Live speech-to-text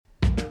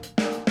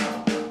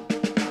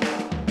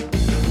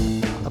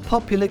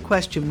popular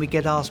question we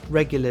get asked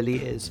regularly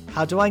is,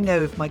 how do I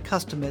know if my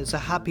customers are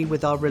happy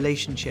with our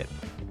relationship?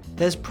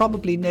 There's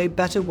probably no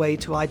better way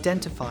to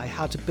identify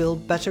how to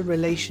build better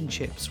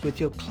relationships with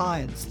your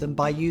clients than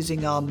by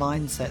using our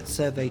Mindset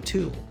Survey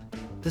tool.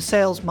 The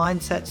Sales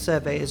Mindset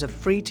Survey is a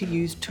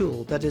free-to-use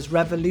tool that is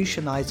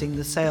revolutionizing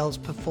the sales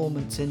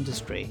performance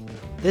industry.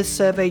 This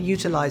survey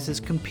utilizes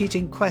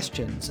competing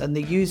questions and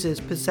the user's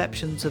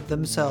perceptions of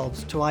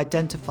themselves to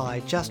identify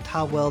just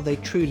how well they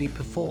truly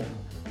perform.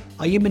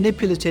 Are you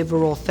manipulative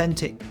or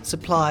authentic,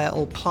 supplier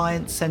or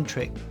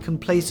client-centric,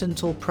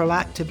 complacent or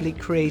proactively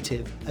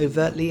creative,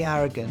 overtly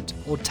arrogant,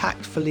 or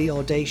tactfully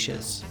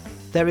audacious?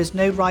 There is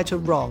no right or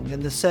wrong,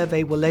 and the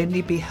survey will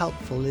only be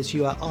helpful as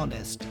you are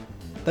honest.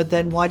 But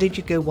then why did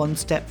you go one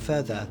step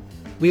further?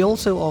 We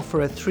also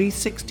offer a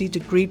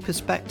 360-degree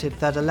perspective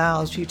that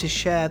allows you to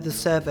share the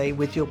survey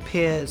with your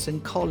peers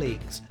and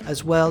colleagues,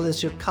 as well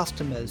as your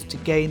customers, to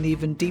gain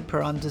even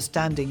deeper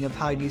understanding of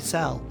how you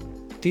sell.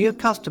 Do your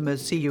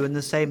customers see you in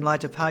the same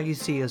light of how you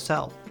see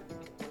yourself?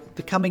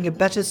 Becoming a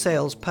better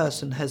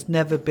salesperson has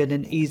never been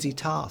an easy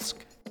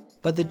task,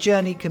 but the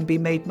journey can be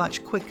made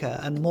much quicker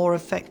and more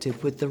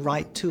effective with the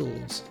right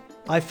tools.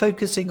 By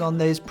focusing on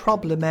those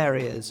problem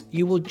areas,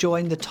 you will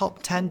join the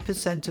top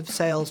 10% of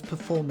sales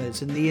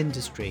performers in the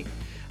industry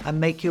and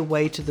make your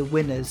way to the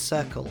winner's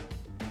circle.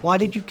 Why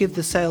did you give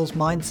the Sales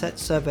Mindset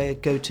Survey a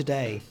go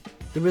today?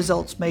 The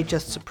results may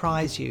just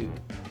surprise you.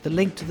 The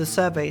link to the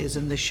survey is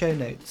in the show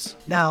notes.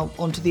 Now,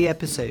 onto the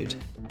episode.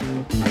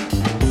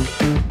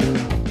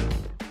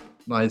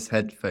 Nice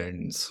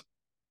headphones.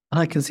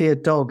 I can see a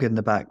dog in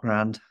the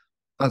background.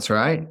 That's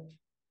right.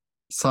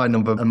 Sign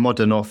of a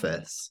modern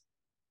office.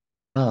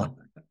 Ah,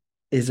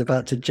 he's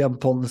about to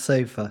jump on the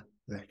sofa.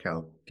 Look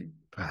how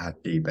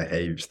badly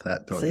behaved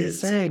that dog He's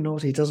is. so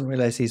naughty, he doesn't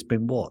realise he's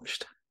been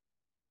watched.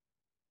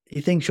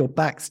 He thinks your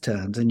back's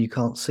turned and you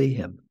can't see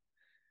him.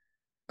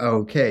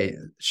 Okay,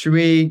 should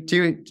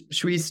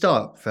we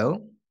start,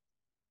 Phil?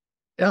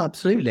 Yeah,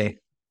 absolutely.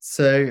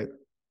 So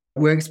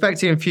we're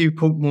expecting a few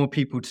more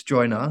people to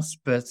join us,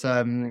 but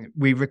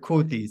we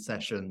record these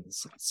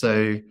sessions.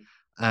 So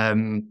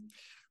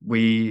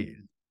we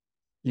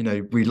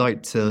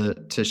like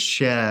to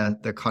share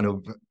the kind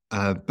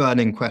of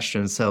burning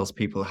questions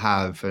salespeople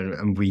have,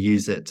 and we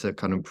use it to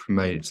kind of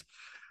promote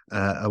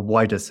a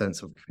wider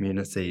sense of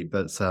community.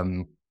 But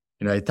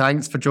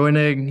thanks for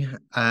joining.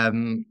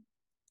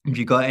 If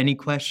you got any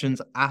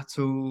questions at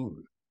all,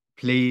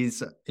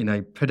 please,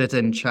 put it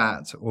in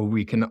chat, or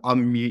we can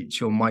unmute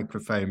your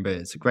microphone. But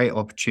it's a great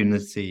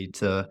opportunity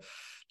to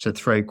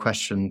throw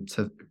questions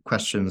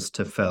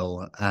to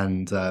Phil.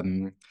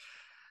 And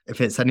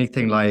if it's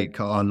anything like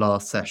our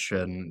last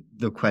session,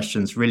 the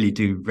questions really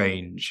do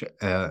range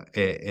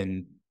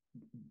in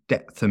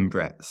depth and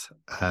breadth.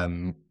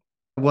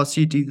 Whilst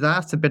you do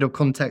that, a bit of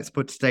context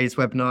for today's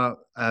webinar.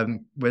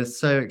 We're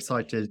so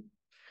excited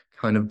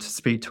kind of to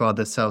speak to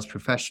other sales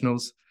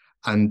professionals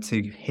and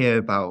to hear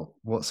about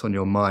what's on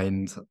your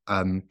mind.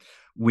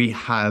 We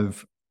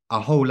have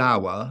a whole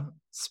hour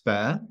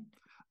spare.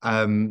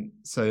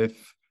 So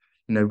if,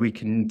 we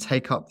can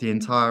take up the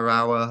entire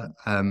hour,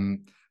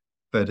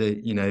 but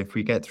if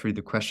we get through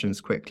the questions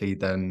quickly,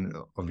 then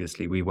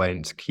obviously we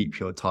won't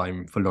keep your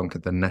time for longer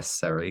than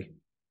necessary.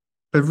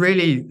 But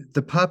really,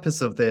 the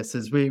purpose of this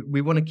is we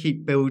want to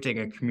keep building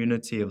a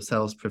community of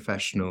sales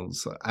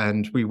professionals,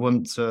 and we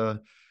want to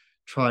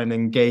try and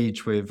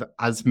engage with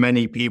as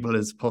many people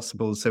as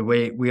possible. So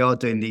we are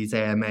doing these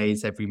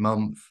AMAs every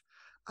month.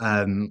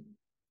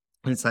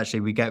 It's actually,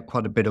 we get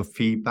quite a bit of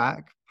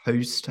feedback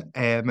post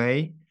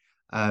AMA,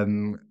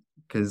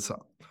 because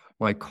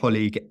my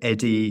colleague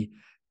Eddie,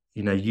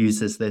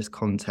 uses this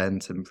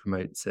content and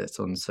promotes it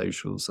on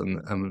socials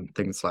and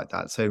things like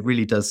that. So it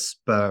really does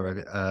spur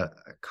a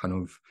kind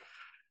of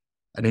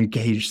an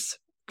engaged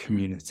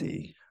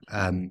community.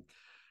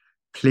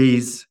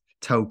 Please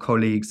tell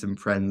colleagues and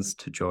friends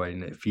to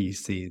join if you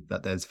see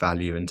that there's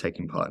value in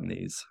taking part in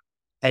these.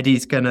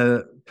 Eddie's going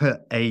to put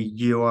a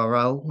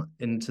URL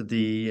into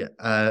the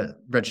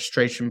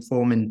registration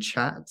form in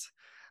chat.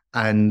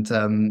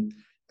 And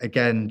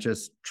again,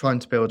 just trying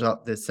to build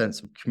up this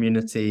sense of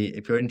community.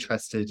 If you're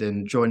interested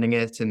in joining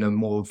it in a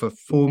more of a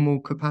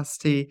formal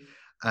capacity,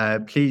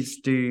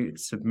 please do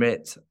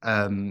submit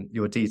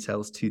your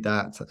details to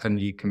that, and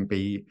you can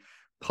be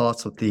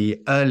part of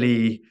the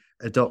early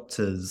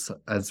adopters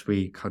as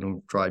we kind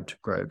of drive to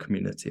grow a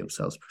community of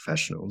sales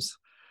professionals.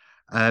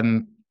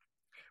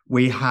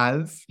 We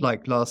have,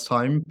 like last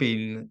time,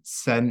 been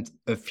sent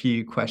a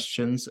few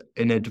questions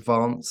in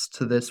advance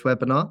to this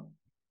webinar,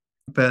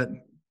 but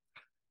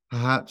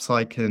perhaps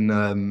I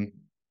can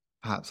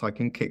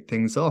kick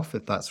things off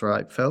if that's all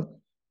right, Phil.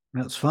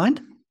 That's fine.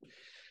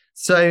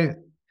 So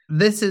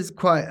this is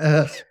quite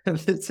a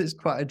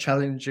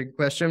challenging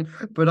question,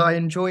 but I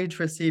enjoyed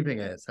receiving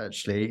it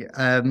actually.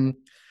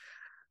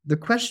 The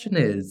question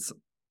is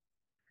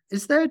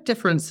there a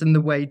difference in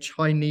the way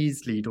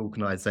Chinese lead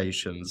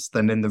organizations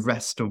than in the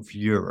rest of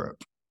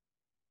Europe?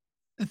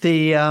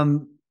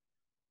 Well,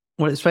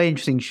 it's very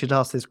interesting you should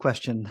ask this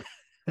question,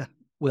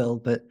 Will,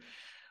 but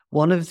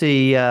One of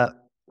the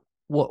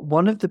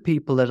one of the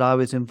people that I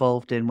was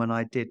involved in when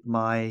I did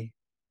my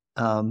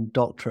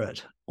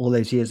doctorate all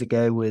those years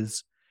ago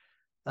was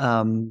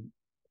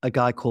a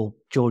guy called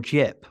George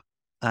Yip,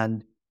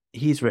 and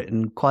he's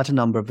written quite a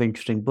number of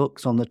interesting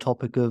books on the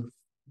topic of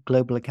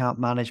global account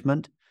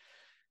management.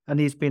 And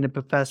he's been a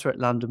professor at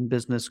London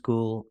Business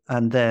School,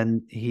 and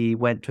then he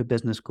went to a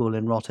business school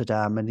in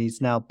Rotterdam, and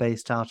he's now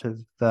based out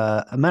of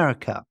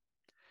America.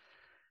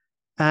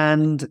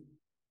 And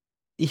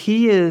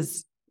he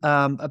is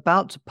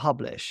about to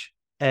publish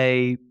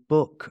a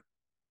book,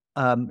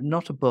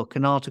 not a book,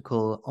 an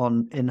article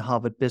on in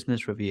Harvard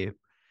Business Review,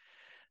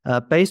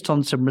 based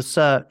on some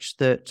research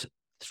that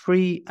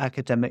three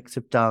academics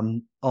have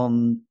done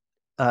on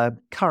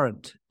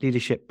current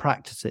leadership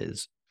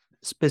practices,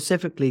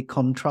 specifically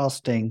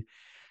contrasting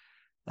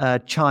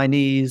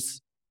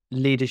Chinese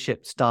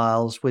leadership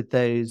styles with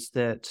those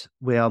that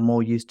we are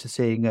more used to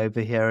seeing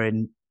over here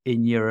in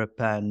Europe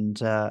and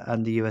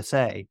the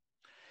USA.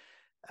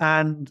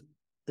 And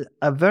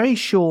a very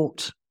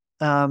short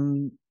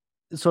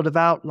sort of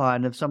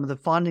outline of some of the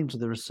findings of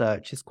the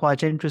research is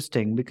quite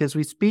interesting, because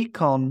we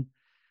speak on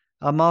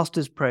our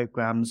master's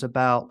programs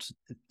about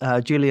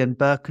Julian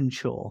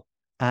Birkinshaw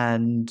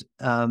and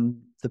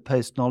the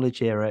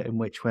post-knowledge era in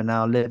which we're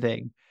now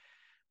living,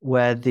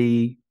 where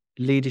the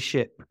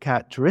leadership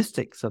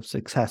characteristics of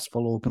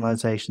successful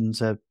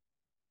organizations are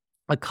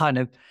kind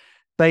of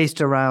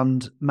based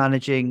around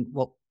managing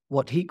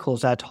what he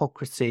calls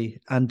adhocracy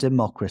and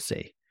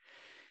democracy.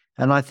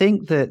 And I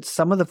think that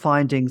some of the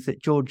findings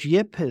that George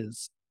Yip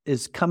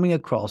is coming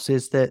across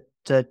is that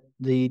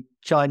the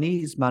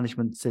Chinese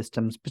management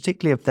systems,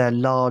 particularly of their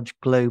large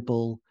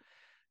global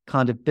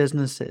kind of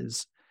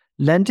businesses,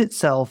 lend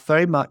itself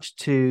very much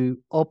to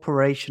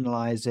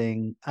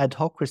operationalizing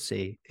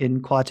adhocracy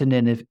in quite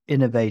an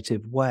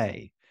innovative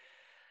way,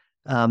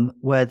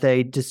 where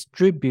they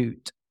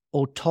distribute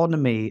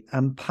autonomy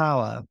and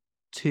power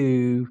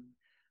to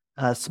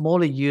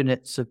smaller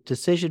units of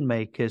decision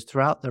makers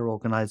throughout their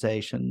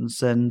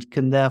organizations, and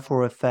can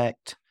therefore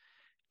affect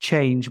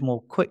change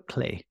more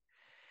quickly.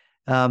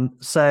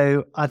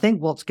 So I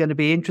think what's going to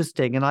be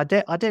interesting, and I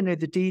don't know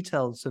the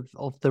details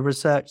of the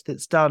research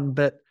that's done,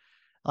 but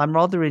I'm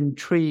rather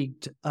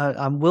intrigued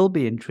and will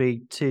be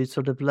intrigued to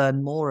sort of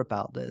learn more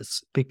about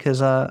this,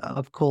 because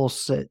of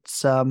course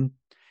it's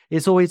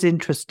always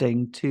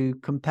interesting to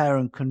compare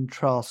and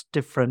contrast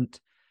different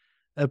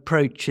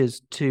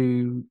approaches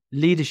to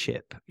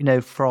leadership,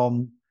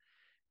 from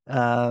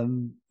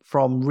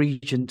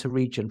region to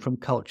region, from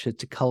culture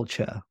to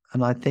culture.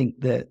 And I think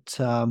that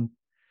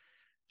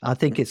I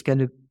think it's going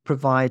to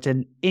provide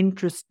an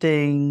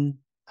interesting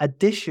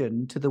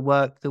addition to the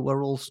work that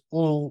we're all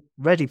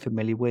already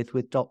familiar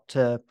with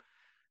Dr.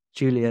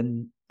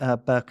 Julian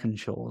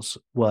Birkinshaw's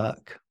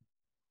work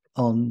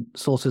on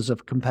sources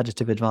of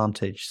competitive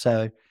advantage.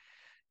 So,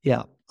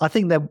 yeah, I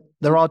think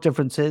there are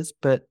differences,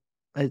 but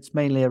it's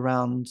mainly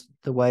around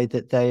the way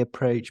that they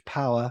approach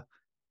power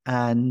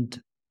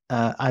and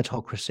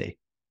adhocracy.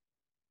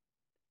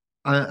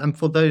 And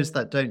for those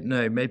that don't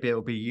know, maybe it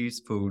will be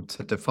useful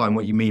to define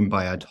what you mean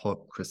by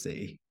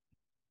adhocracy.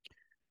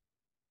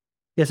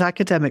 Yes,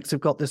 academics have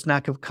got this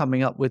knack of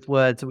coming up with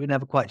words that we're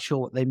never quite sure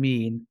what they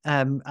mean.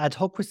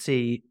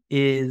 Adhocracy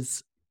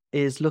is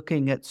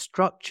looking at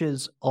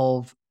structures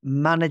of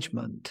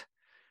management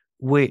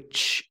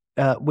which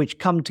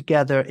come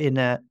together in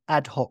an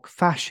ad hoc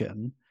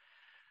fashion,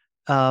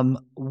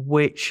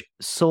 which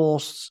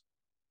source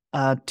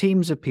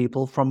teams of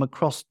people from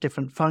across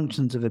different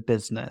functions of a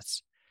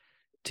business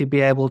to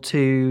be able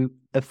to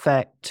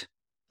affect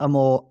a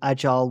more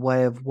agile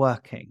way of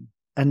working.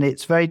 And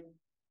it's very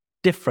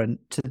different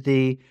to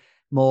the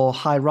more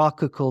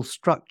hierarchical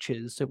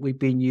structures that we've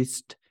been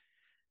used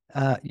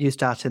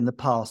at in the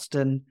past.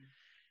 And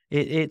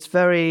it's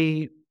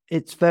very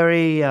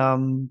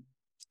akin,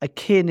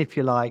 if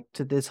you like,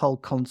 to this whole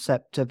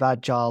concept of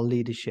agile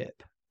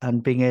leadership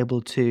and being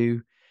able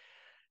to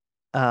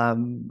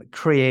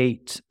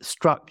create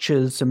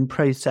structures and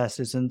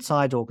processes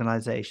inside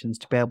organizations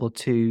to be able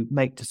to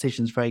make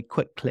decisions very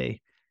quickly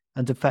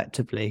and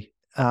effectively.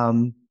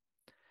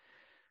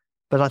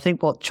 But I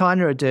think what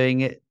China are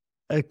doing,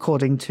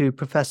 according to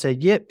Professor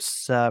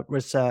Yip's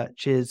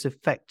research, is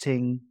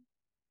affecting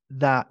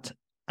that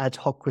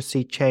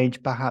adhocracy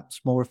change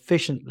perhaps more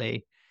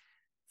efficiently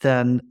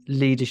than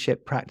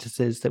leadership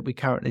practices that we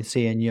currently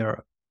see in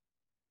Europe.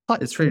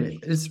 It's really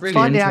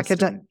slightly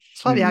interesting.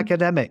 Slightly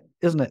academic,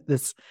 isn't it?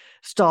 This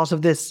start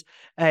of this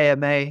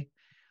AMA,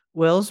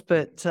 Wills,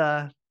 but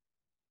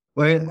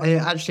well, it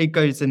actually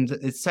goes into,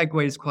 it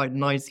segues quite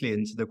nicely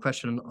into the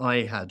question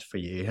I had for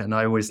you, and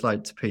I always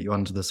like to put you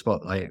under the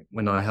spotlight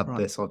when I have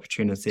this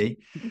opportunity.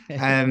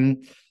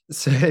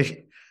 So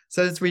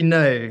as we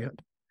know,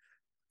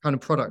 kind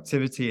of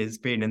productivity has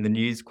been in the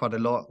news quite a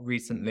lot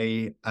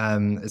recently,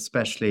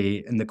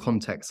 especially in the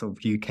context of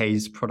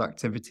UK's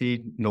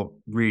productivity not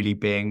really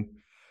being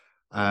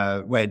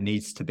where it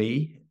needs to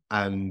be.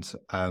 And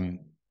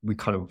we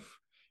kind of,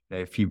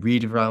 if you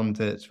read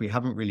around it, we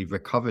haven't really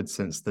recovered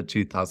since the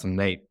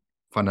 2008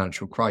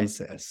 financial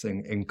crisis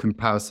in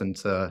comparison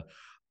to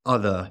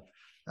other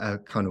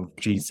kind of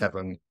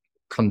G7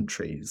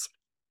 countries.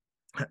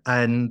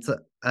 And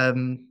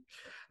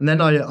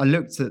then I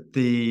looked at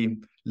the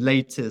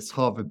latest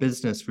Harvard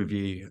Business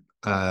Review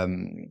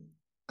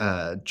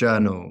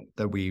journal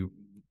that we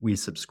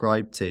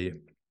subscribe to,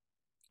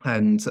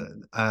 and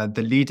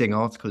the leading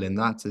article in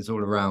that is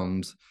all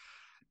around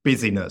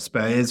busyness,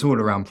 but it's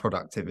all around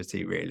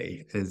productivity.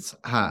 Really, is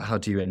how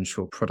do you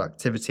ensure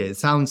productivity? It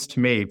sounds to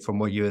me, from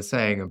what you were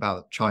saying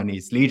about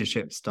Chinese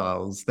leadership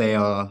styles, they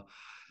are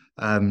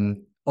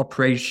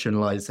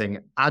operationalizing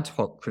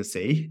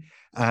adhocracy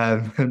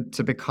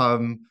to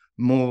become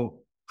more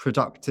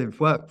productive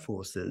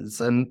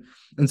workforces. And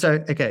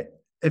so, okay,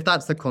 if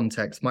that's the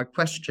context, my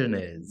question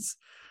is,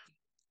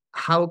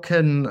 how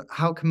can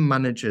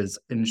managers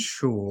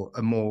ensure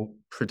a more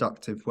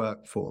productive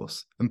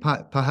workforce? And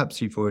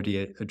perhaps you've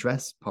already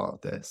addressed part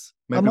of this.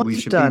 I Maybe might we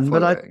have should be done,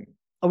 but following.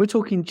 are we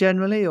talking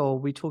generally, or are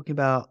we talking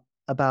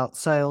about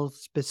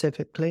sales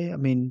specifically? I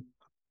mean,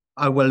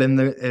 Well, in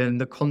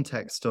the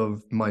context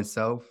of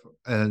myself,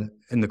 in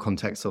the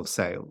context of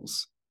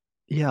sales.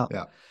 yeah.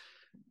 Yeah.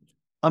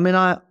 I mean,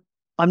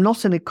 I'm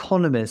not an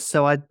economist,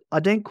 so I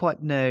don't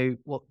quite know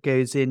what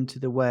goes into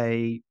the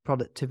way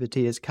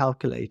productivity is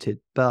calculated,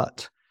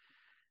 but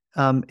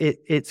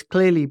it's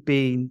clearly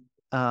been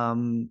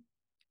an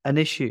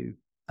issue,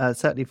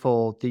 certainly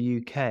for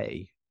the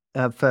UK,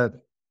 for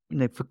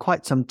for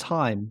quite some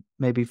time,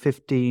 maybe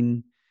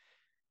 20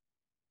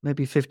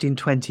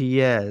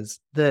 years,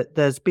 that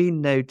there's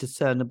been no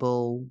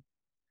discernible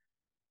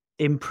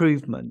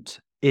improvement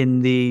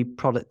in the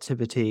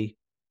productivity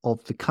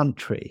of the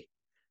country.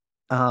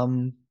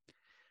 And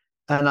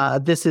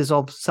this is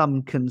of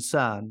some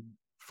concern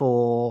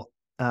for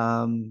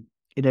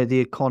the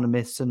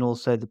economists and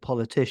also the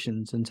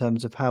politicians in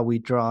terms of how we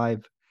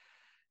drive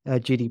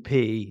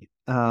GDP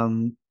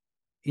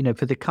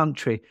for the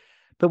country.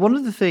 But one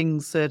of the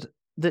things that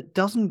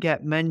doesn't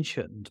get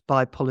mentioned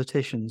by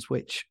politicians,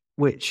 which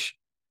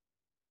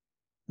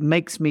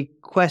makes me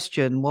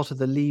question what are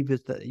the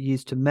levers that are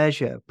used to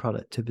measure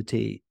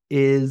productivity,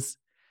 is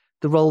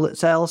the role that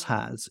sales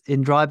has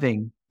in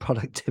driving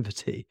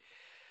productivity.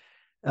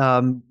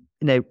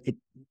 It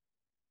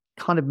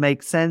kind of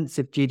makes sense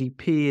if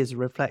GDP is a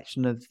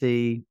reflection of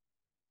the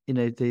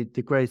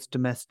gross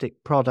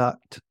domestic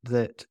product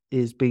that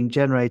is being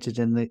generated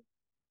in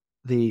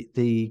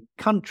the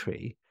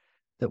country,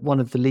 that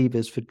one of the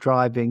levers for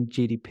driving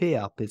GDP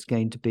up is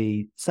going to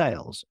be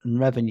sales and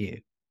revenue.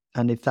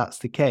 And if that's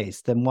the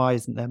case, then why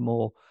isn't there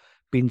more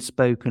being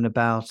spoken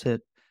about it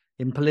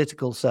in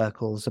political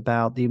circles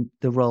about the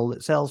role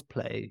that sales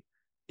play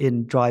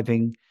in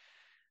driving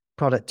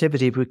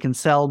productivity? If we can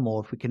sell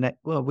more, if we can,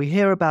 well, we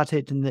hear about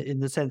it in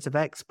the sense of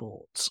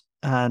exports,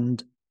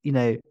 and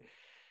if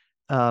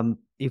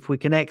we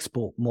can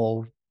export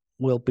more,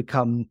 we'll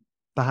become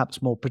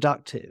perhaps more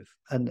productive.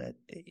 And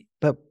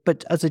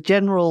but as a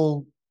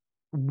general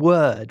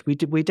word, we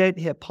don't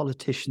hear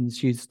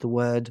politicians use the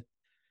word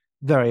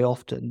very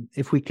often.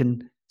 If we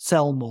can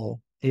sell more,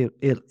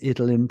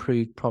 it'll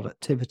improve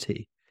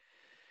productivity.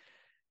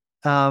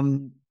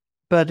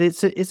 But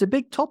it's a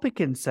big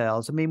topic in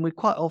sales. I mean, we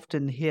quite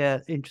often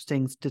hear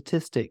interesting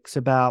statistics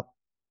about,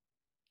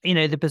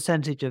 the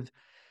percentage of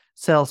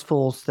sales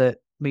force that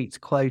meets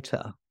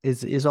quota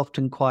is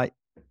often quite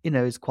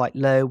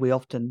low. We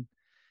often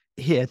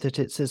hear that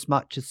it's as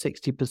much as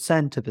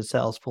 60% of a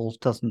sales force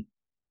doesn't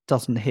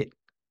hit,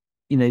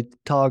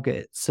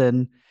 targets.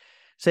 And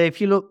so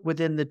if you look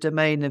within the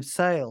domain of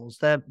sales,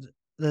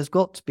 there's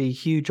got to be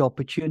huge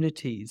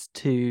opportunities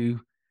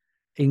to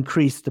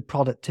increase the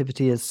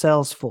productivity of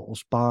sales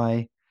force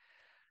by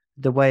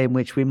the way in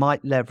which we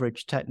might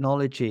leverage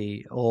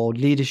technology or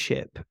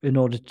leadership in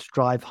order to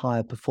drive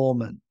higher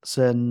performance.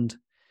 And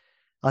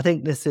I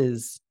think this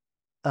is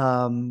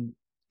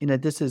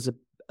this is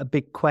a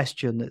big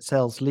question that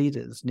sales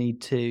leaders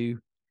need to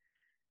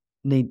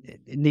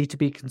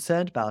be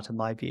concerned about, in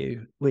my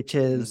view, which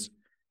is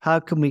how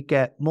can we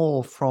get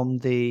more from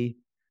the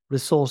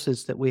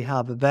resources that we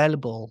have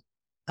available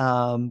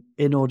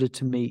in order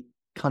to meet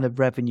kind of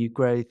revenue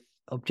growth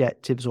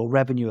objectives or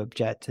revenue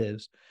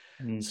objectives,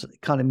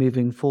 kind of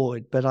moving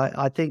forward. But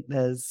I think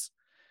there's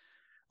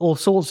all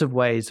sorts of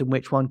ways in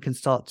which one can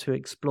start to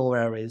explore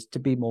areas to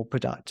be more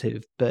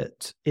productive.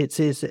 But it's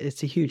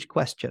a huge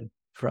question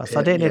for us.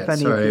 I don't know if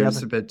any of the it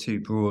was a bit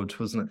too broad,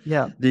 wasn't it?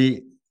 Yeah.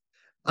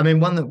 I mean,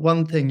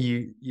 one thing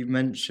you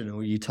mentioned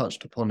or you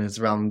touched upon is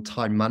around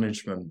time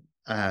management,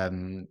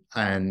 and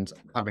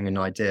having an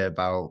idea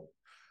about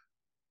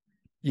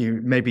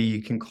maybe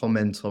you can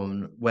comment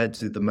on where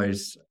do the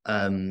most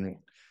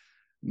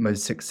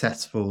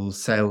successful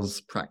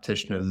sales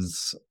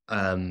practitioners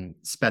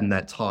spend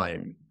their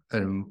time,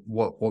 and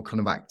what kind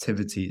of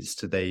activities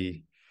do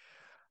they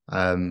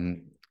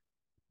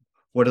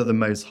what are the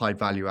most high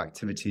value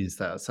activities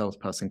that a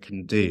salesperson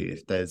can do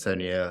if there's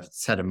only a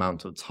set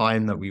amount of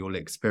time that we all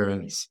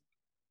experience?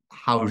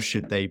 How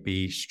should they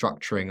be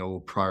structuring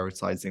or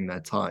prioritizing their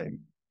time?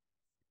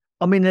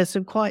 I mean, there's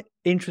some quite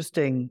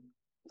interesting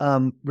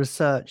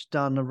research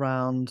done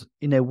around,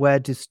 where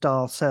do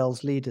star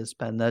sales leaders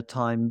spend their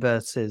time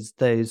versus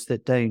those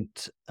that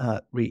don't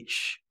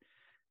reach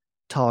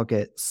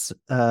targets,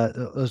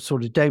 or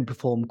sort of don't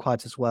perform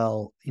quite as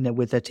well,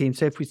 with their team.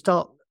 So if we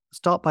start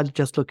by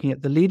just looking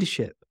at the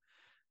leadership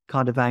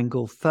kind of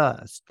angle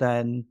first,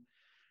 then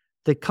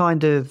the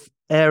kind of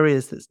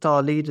areas that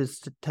star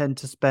leaders tend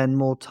to spend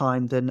more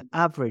time than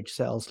average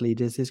sales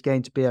leaders is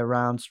going to be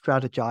around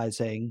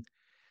strategizing,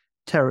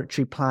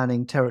 territory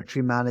planning,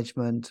 territory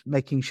management,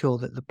 making sure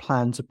that the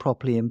plans are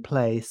properly in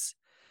place.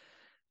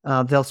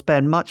 They'll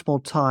spend much more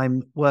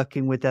time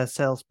working with their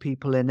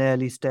salespeople in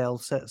early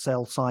sales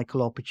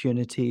cycle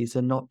opportunities,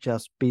 and not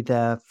just be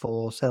there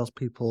for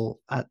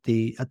salespeople at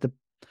the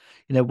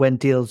when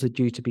deals are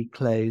due to be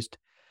closed.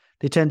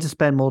 They tend to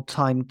spend more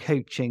time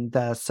coaching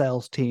their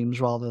sales teams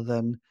rather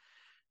than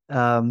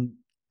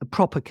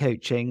proper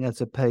coaching, as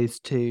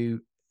opposed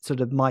to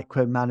sort of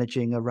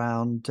micromanaging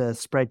around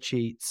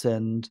spreadsheets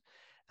and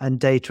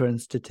data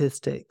and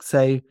statistics.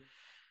 So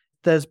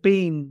there's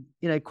been,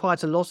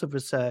 quite a lot of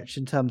research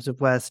in terms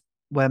of where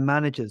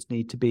managers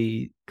need to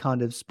be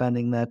kind of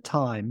spending their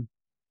time.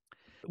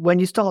 When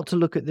you start to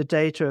look at the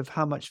data of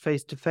how much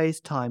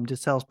face-to-face time do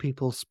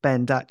salespeople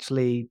spend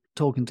actually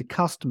talking to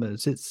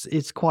customers,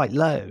 it's quite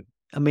low.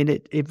 I mean,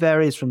 it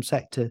varies from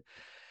sector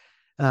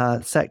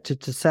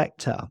to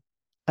sector,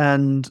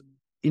 and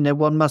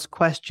one must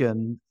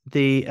question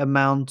the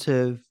amount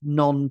of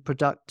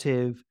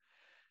non-productive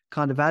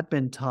kind of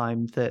admin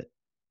time that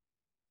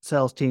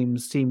sales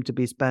teams seem to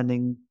be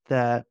spending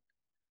their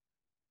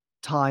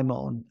time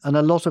on, and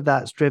a lot of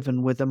that's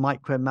driven with a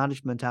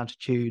micromanagement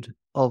attitude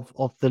of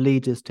the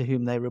leaders to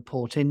whom they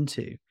report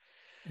into.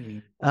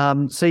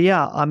 So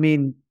yeah, I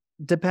mean,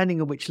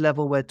 depending on which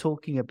level we're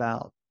talking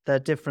about, there are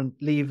different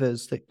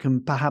levers that can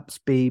perhaps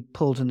be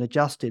pulled and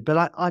adjusted.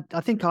 But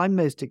I think I'm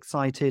most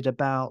excited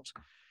about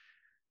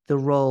the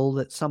role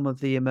that some of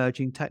the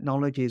emerging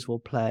technologies will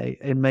play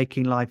in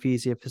making life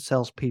easier for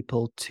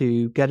salespeople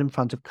to get in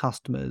front of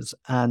customers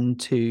and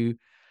to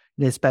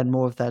spend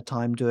more of their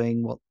time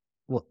doing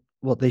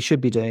what they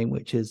should be doing,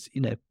 which is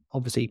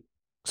obviously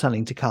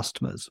selling to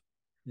customers.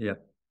 Yeah,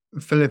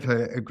 Philip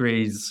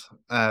agrees.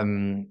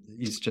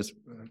 He's just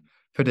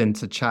put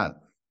into chat,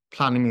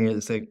 planning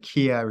is a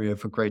key area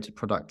for greater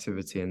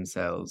productivity in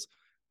sales.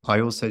 I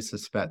also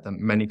suspect that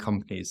many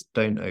companies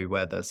don't know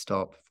where their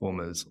star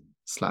performers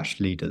 /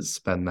 leaders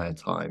spend their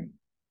time.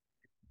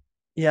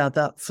 Yeah,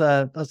 that's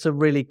a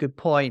really good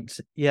point.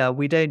 Yeah,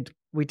 we don't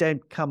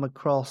come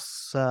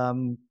across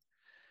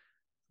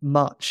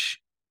much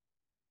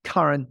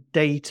current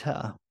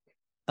data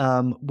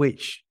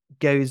which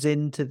goes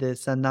into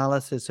this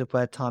analysis of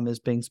where time is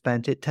being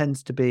spent. It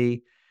tends to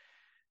be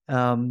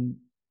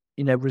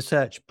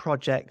research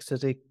projects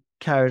that are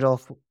carried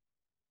off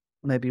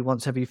maybe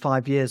once every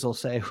 5 years or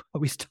so,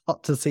 we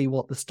start to see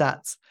what the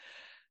stats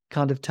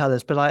kind of tell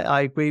us. But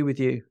I agree with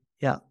you.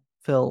 Yeah,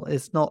 Phil,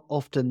 it's not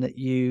often that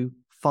you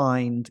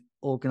find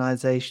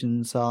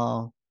organizations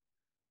are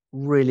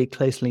really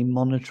closely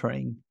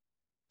monitoring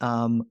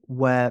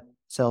where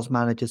sales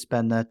managers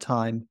spend their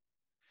time.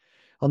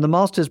 On the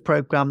master's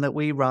program that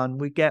we run,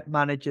 we get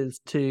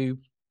managers to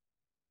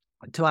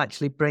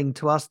actually bring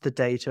to us the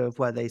data of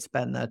where they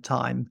spend their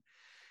time.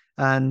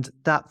 And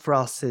that for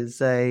us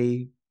is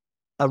a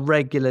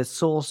regular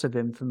source of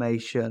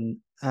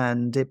information,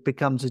 and it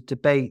becomes a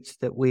debate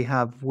that we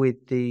have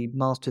with the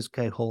master's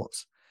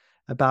cohorts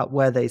about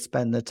where they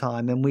spend their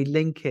time. And we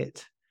link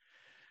it,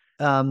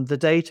 the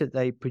data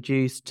they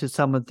produce, to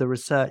some of the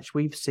research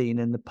we've seen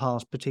in the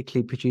past,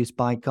 particularly produced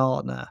by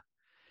Gartner.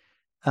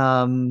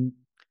 And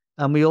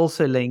we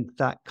also link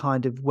that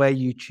kind of where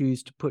you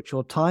choose to put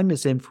your time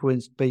is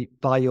influenced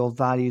by your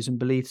values and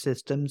belief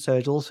system. So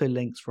it also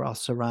links for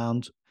us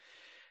around,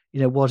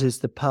 what is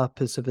the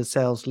purpose of a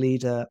sales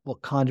leader?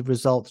 What kind of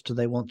results do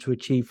they want to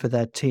achieve for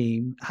their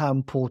team? How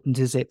important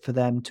is it for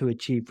them to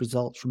achieve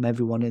results from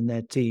everyone in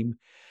their team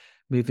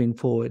moving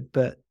forward?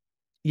 But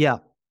yeah,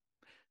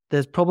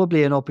 there's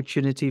probably an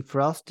opportunity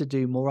for us to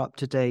do more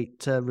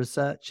up-to-date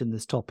research in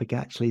this topic,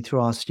 actually,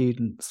 through our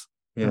students.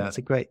 Yeah, that's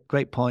a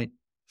great point,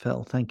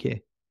 Phil. Thank you.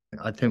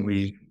 I think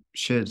we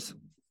should.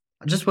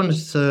 I just wanted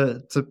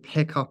to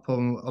pick up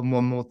on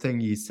one more thing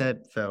you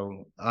said,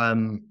 Phil,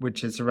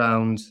 which is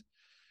around,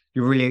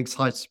 you're really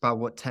excited about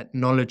what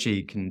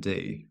technology can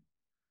do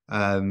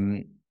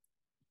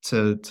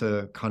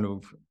to kind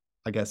of,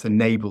 I guess,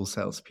 enable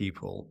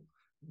salespeople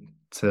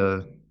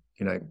to,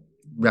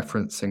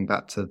 referencing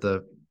back to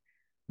the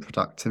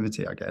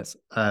productivity, I guess.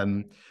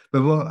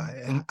 But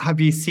have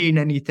you seen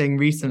anything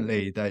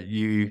recently that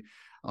you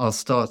are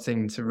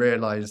starting to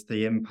realize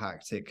the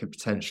impact it could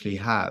potentially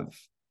have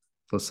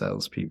for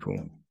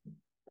salespeople?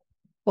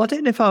 Well, I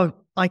don't know if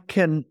I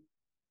can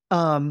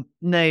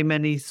name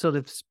any sort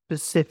of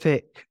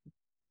specific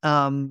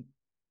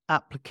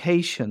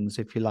applications,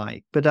 if you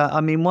like, but I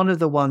mean, one of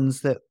the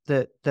ones that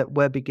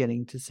we're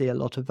beginning to see a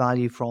lot of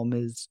value from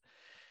is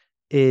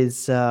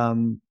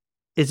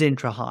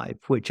IntraHive,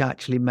 which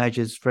actually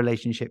measures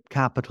relationship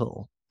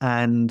capital.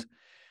 And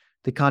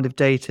the kind of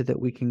data that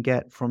we can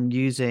get from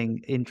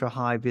using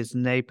IntraHive is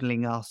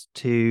enabling us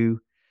to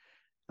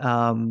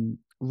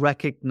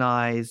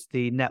recognize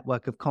the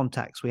network of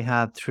contacts we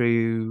have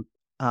through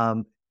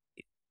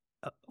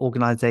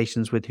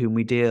organizations with whom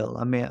we deal.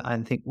 I mean, I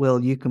think,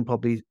 Will, you can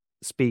probably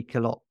speak a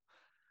lot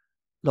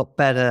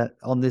better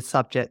on this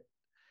subject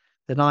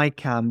than I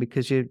can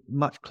because you're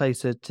much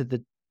closer to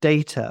the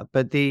data.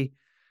 But the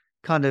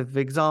kind of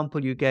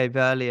example you gave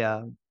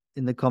earlier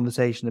in the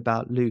conversation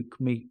about Luke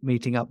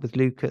meeting up with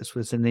Lucas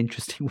was an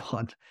interesting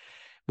one,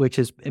 which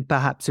is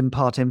perhaps in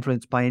part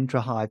influenced by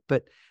IntraHive.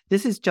 But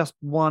this is just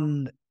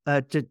one,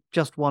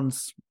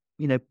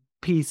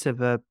 piece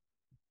of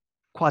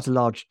quite a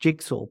large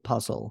jigsaw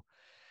puzzle.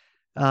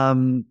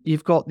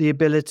 You've got the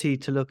ability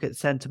to look at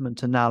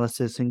sentiment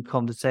analysis in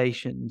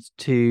conversations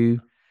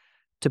to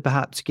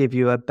perhaps give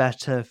you a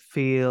better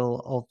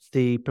feel of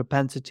the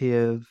propensity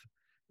of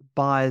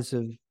buyers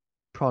of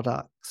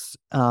products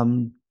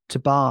to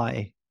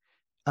buy.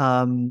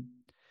 You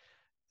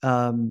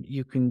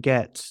can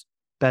get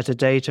better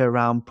data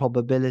around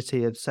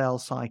probability of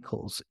sales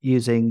cycles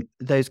using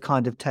those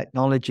kind of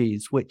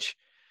technologies which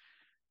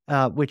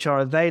are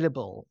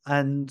available.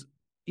 And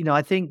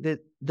I think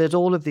that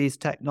all of these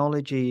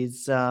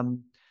technologies,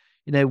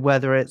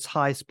 whether it's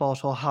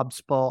HighSpot or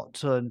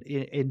HubSpot, and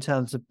in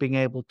terms of being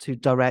able to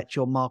direct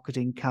your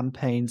marketing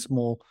campaigns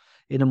more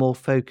in a more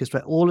focused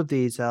way, all of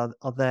these are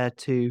there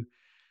to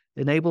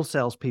enable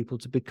salespeople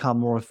to become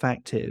more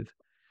effective.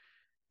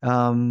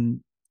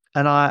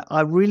 And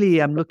I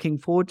really am looking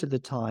forward to the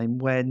time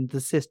when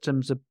the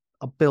systems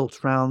are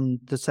built around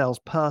the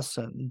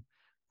salesperson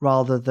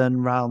rather than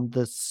around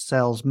the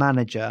sales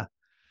manager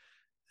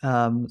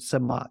so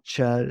much.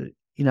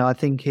 I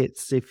think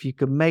it's, if you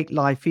can make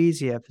life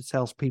easier for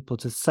salespeople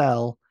to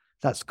sell,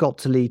 that's got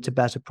to lead to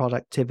better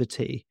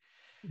productivity.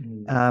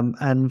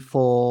 And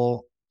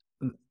for,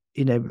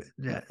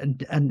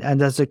 and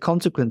as a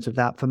consequence of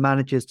that, for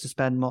managers to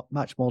spend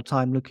much more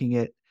time looking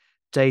at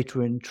data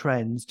and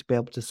trends to be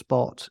able to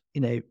spot,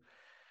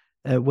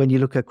 when you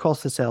look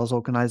across the sales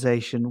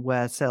organization,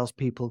 where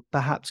salespeople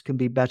perhaps can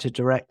be better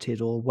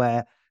directed, or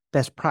where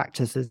best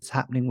practice is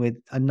happening with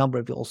a number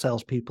of your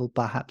salespeople,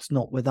 perhaps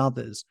not with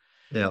others.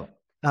 Yeah.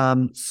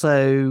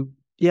 So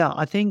yeah,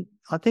 I think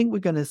we're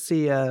going to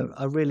see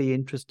a really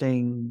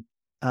interesting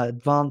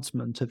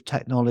advancement of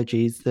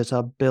technologies that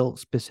are built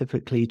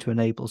specifically to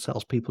enable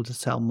salespeople to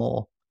sell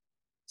more.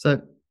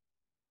 So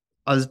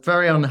I was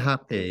very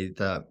unhappy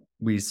that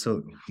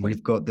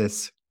we've got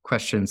this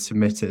question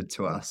submitted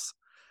to us.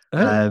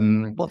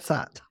 What's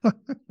that?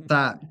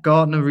 That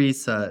Gartner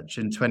research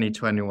in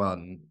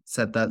 2021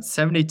 said that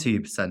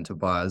 72% of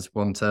buyers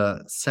want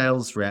a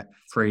sales rep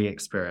free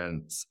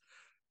experience.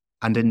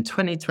 And in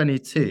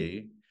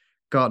 2022,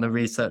 Gartner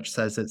research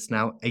says it's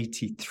now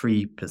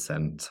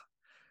 83%,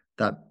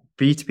 that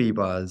B2B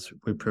buyers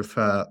would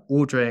prefer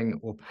ordering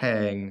or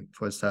paying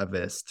for a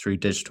service through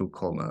digital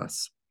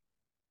commerce.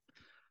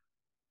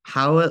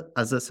 How,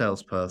 as a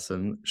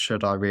salesperson,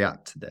 should I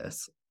react to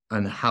this?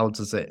 And how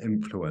does it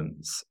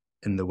influence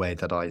in the way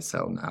that I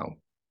sell now?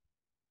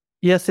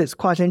 Yes, it's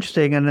quite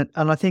interesting. And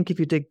I think if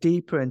you dig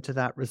deeper into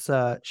that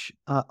research,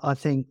 I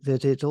think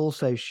that it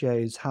also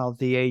shows how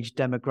the age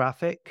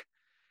demographic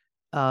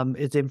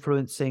is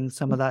influencing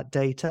some of that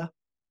data.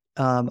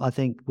 I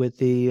think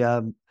with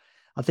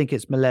I think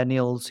it's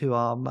millennials who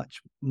are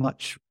much,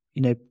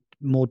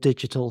 more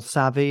digital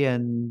savvy,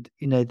 and,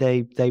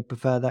 they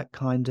prefer that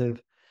kind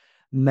of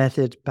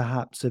method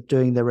perhaps of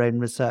doing their own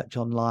research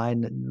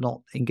online and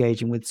not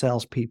engaging with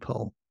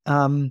salespeople.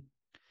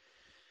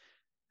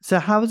 So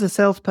how, as a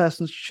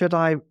salesperson, should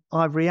I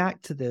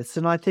react to this?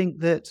 And I think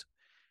that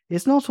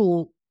it's not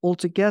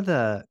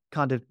altogether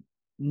kind of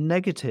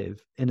negative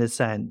in a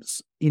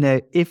sense.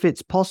 If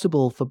it's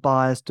possible for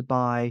buyers to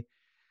buy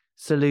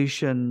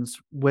solutions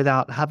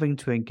without having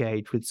to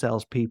engage with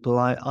salespeople,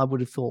 I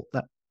would have thought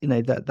that,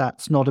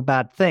 that's not a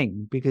bad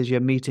thing, because you're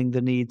meeting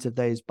the needs of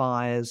those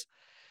buyers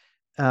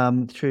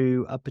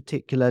through a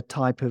particular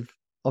type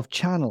of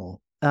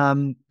channel,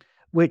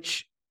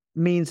 which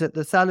means that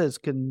the sellers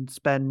can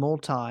spend more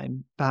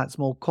time, perhaps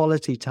more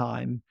quality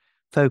time,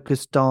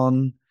 focused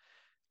on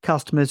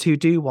customers who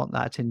do want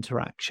that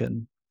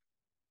interaction,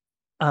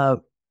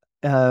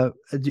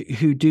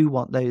 who do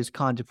want those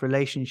kind of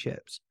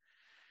relationships.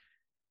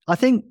 I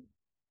think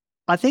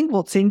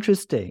what's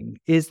interesting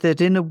is that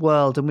in a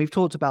world, and we've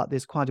talked about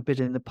this quite a bit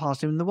in the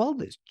past, in the world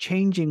that's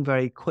changing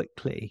very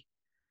quickly,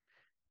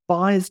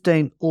 buyers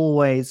don't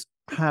always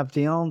have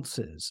the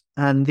answers.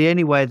 And the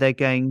only way they're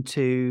going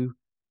to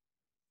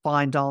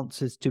find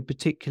answers to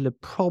particular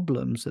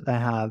problems that they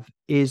have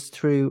is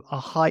through a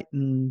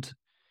heightened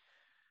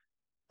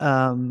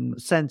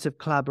sense of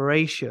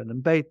collaboration,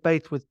 and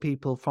both with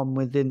people from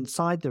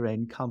inside their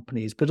own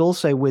companies, but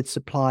also with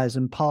suppliers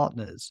and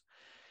partners.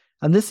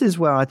 And this is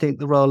where I think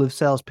the role of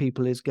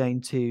salespeople is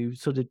going to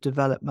sort of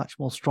develop much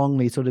more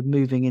strongly, sort of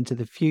moving into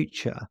the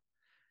future.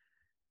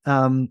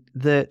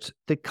 That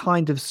the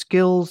kind of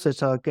skills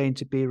that are going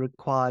to be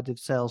required of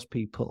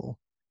salespeople,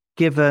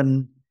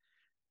 given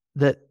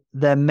that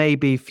there may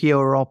be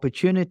fewer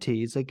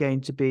opportunities are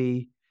going to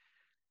be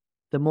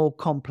the more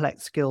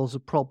complex skills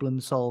of problem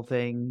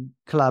solving,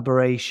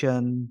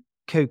 collaboration,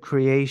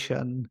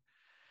 co-creation.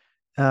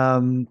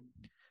 Um,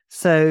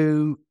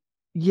 so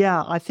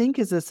yeah, I think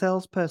as a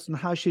salesperson,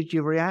 how should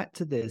you react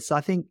to this?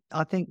 I think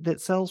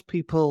that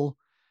salespeople,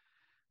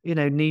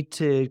 need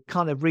to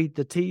kind of read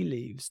the tea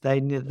leaves.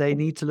 They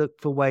need to look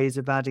for ways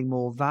of adding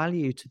more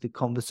value to the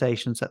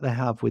conversations that they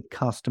have with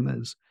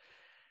customers.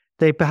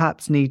 They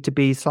perhaps need to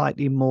be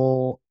slightly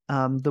more.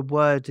 The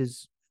word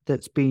is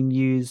that's being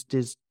used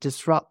is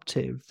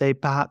disruptive. They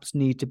perhaps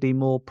need to be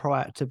more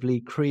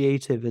proactively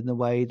creative in the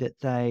way that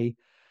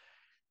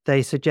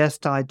they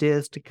suggest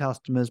ideas to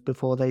customers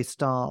before they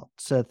start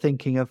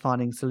thinking of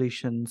finding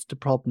solutions to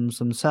problems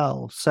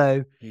themselves.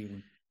 So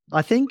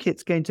I think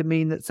it's going to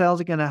mean that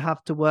sales are going to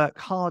have to work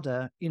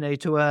harder,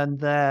 to earn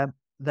their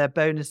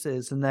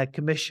bonuses and their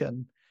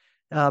commission,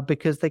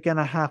 because they're going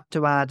to have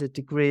to add a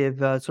degree of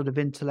sort of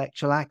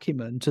intellectual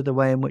acumen to the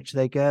way in which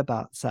they go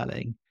about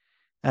selling,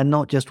 and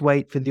not just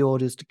wait for the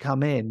orders to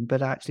come in,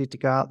 but actually to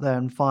go out there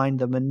and find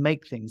them and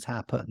make things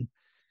happen.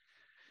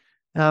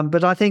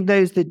 But I think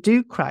those that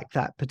do crack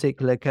that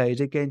particular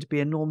code are going to be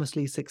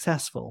enormously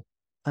successful.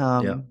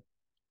 Yeah.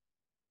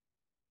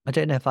 I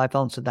don't know if I've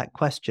answered that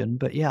question,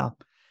 but yeah,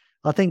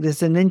 I think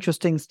there's an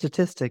interesting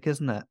statistic,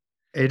 isn't it?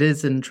 It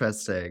is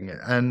interesting.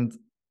 And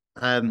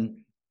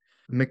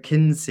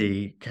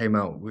McKinsey came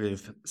out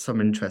with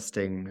some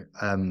interesting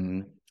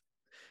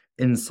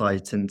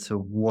insight into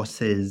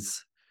what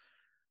is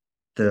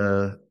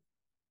the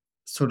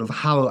sort of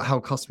how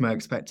customer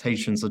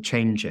expectations are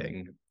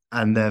changing,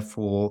 and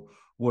therefore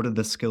what are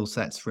the skill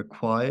sets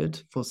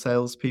required for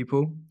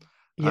salespeople.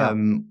 Yeah.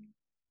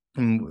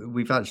 And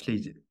we've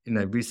actually,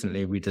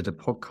 recently we did a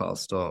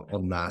podcast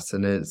on that,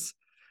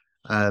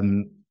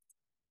 and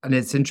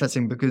it's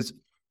interesting because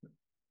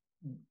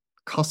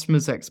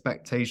customers'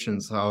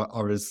 expectations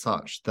are as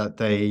such that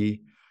they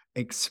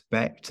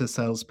expect a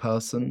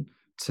salesperson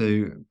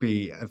to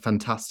be a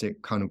fantastic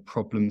kind of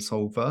problem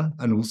solver,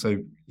 and also,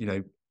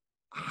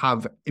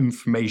 have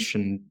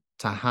information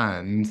to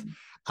hand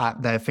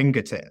at their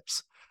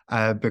fingertips,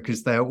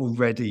 because they're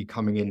already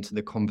coming into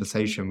the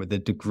conversation with a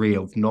degree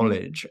of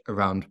knowledge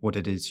around what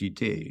it is you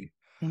do.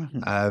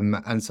 Mm-hmm.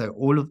 And so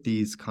all of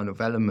these kind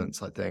of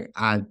elements, I think,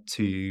 add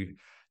to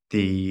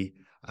the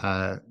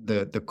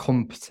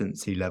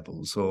competency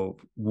levels or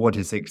what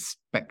is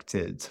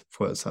expected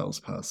for a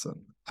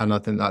salesperson. And I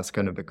think that's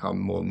going to become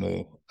more and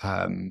more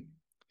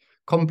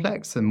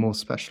complex and more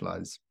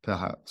specialized,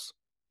 perhaps.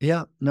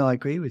 Yeah, no, I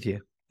agree with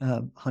you,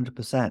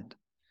 100%.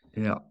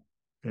 Yeah,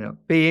 yeah,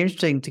 Be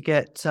interesting to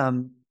get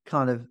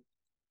kind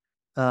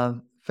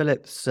of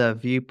Philip's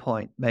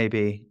viewpoint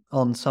maybe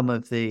on some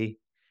of the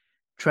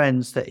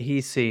trends that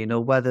he's seen,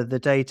 or whether the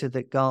data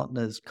that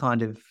Gartner's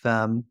kind of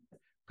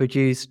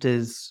produced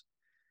is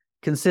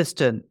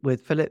consistent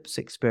with Philip's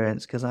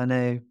experience, because I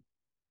know,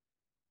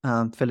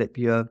 Philip,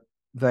 you're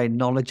very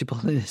knowledgeable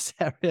in this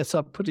area, so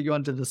I'm putting you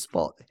under the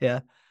spot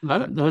here.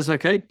 No, that's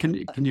okay. Can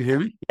you hear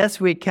me? Yes,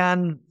 we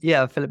can.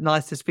 Yeah, Philip,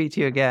 nice to speak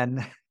to you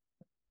again.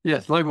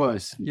 Yes,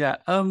 likewise. Yeah.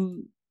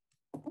 Well,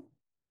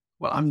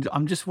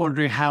 I'm just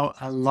wondering how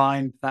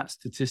aligned that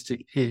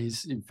statistic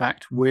is, in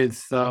fact,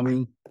 with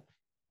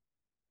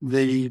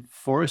the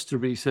Forrester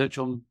research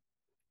on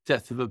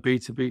death of a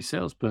B2B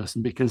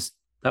salesperson, because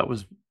that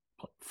was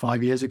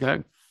 5 years ago.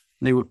 And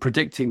they were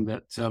predicting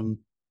that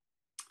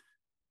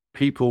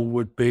people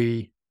would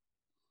be,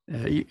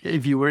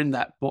 if you were in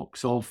that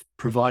box of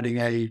providing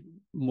a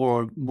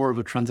more of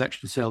a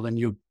transactional sale, then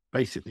your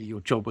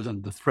job was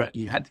under threat.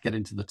 You had to get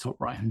into the top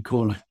right-hand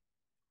corner.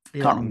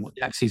 Yeah. Can't remember what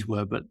the axes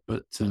were, but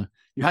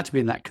you had to be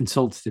in that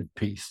consultative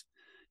piece.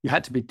 You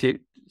had to be,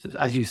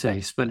 as you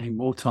say, spending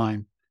more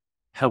time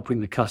helping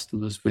the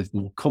customers with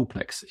more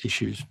complex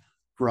issues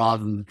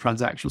rather than the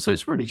transactional. So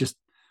it's really just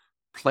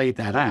played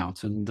that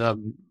out, and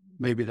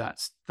maybe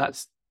that's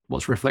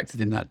what's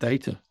reflected in that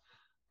data.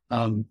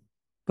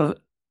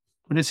 But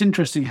it's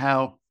interesting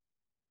how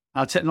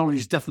our technology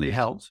has definitely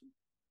helped,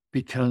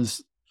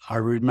 because I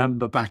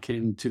remember back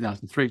in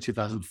 2003,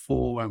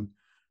 2004,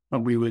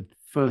 when we were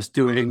first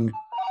doing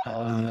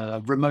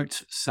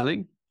remote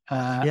selling,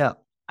 Yeah.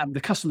 and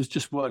the customers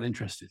just weren't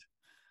interested.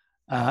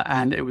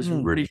 And it was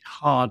really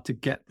hard to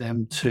get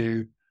them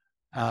to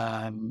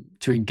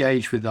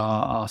engage with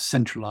our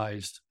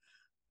centralized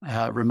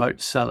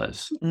remote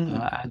sellers.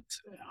 And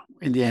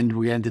in the end,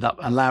 we ended up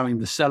allowing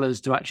the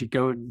sellers to actually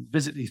go and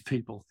visit these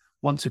people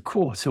once a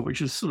quarter, which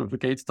is sort of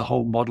against the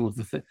whole model of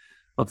the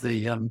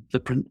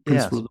principle.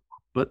 Yes.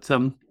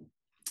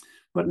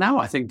 But now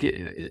I think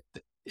it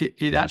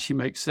actually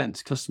makes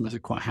sense. Customers are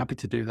quite happy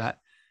to do that.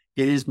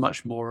 It is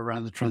much more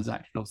around the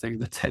transactional thing.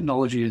 The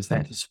technology is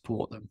there to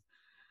support them,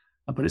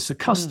 but it's the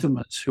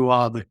customers who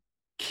are the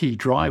key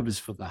drivers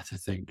for that. I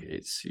think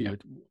it's,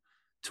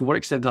 to what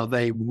extent are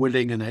they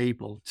willing and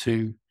able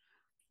to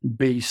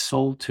be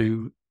sold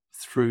to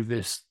through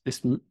these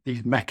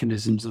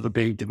mechanisms that are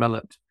being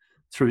developed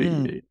through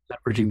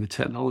leveraging the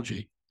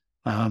technology.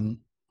 And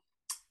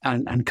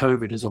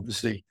COVID has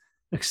obviously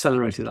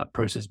accelerated that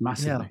process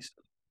massively. Yeah.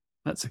 So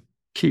that's a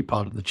key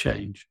part of the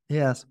change.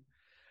 Yes.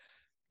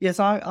 Yes,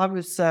 I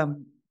was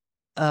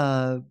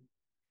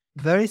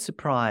very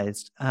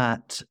surprised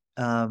at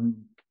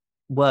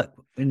work,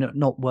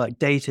 not work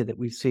data that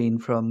we've seen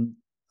from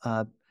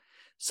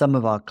some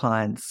of our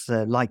clients,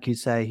 like you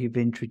say, who've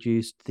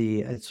introduced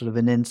the sort of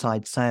an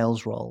inside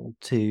sales role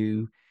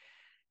to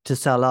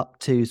sell up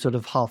to sort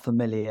of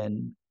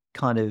 $500,000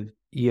 kind of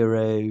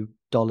euro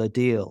dollar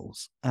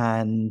deals,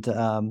 and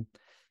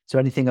so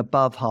anything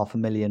above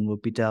 $500,000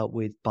 would be dealt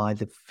with by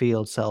the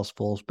field sales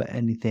force, but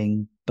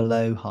anything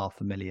below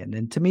 $500,000,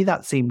 and to me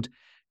that seemed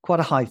quite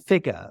a high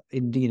figure.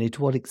 In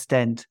to what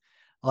extent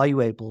are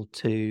you able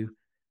to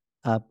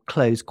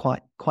close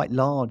quite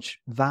large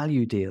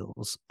value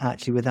deals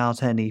actually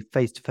without any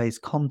face-to-face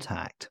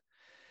contact?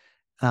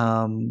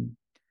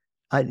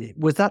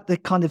 Was that the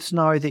kind of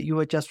scenario that you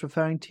were just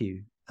referring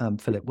to,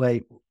 Philip, where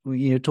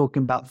you're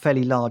talking about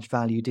fairly large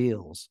value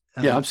deals?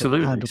 Yeah,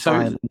 absolutely. Handled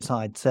by an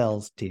inside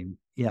sales team.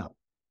 Yeah,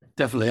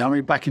 definitely. I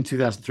mean, back in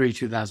 2003,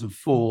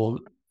 2004.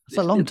 It's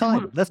a long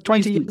time. That's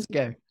 20 years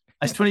ago.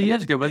 That's 20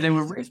 years ago, but they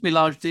were reasonably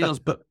large deals,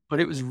 but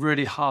it was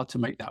really hard to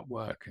make that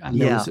work. And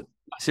there was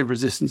massive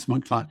resistance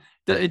among clients.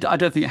 I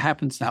don't think it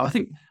happens now. I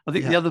think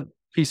the other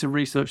piece of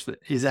research that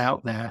is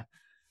out there,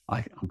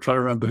 I'm trying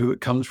to remember who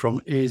it comes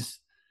from, is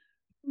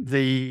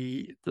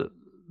the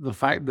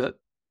fact that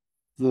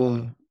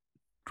the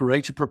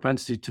greater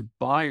propensity to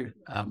buy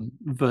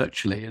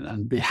virtually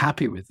and be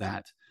happy with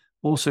that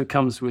also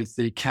comes with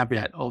the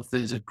caveat of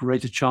there's a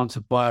greater chance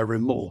of buyer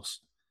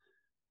remorse.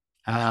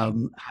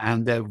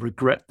 And they'll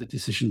regret the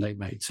decision they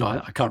made. So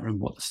I can't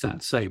remember what the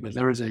stats say, but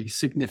there is a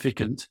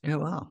significant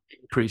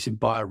increase in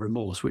buyer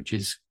remorse, which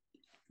is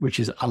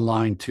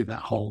aligned to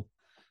that whole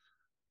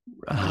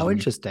how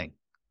interesting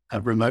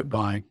remote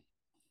buying.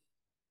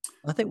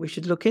 I think we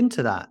should look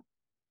into that.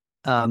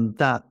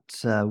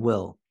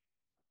 Will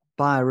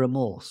buyer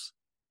remorse.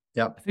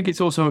 Yeah, I think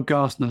it's also a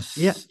Gartner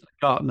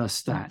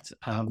stat.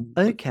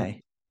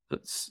 Okay,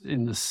 that's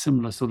in the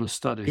similar sort of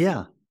study.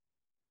 Yeah.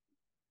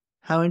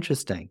 How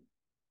interesting.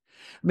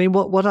 I mean,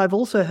 what I've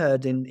also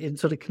heard in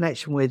sort of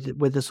connection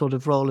with the sort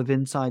of role of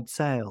inside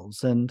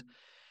sales, and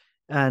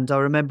I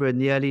remember in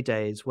the early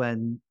days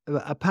when,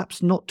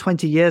 perhaps not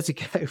 20 years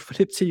ago,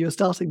 Philip, so you're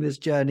starting this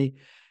journey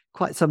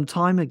quite some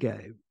time ago,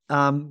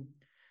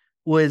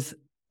 was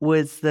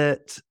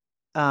that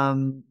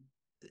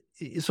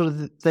sort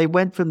of they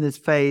went from this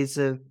phase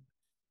of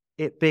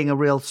it being a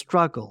real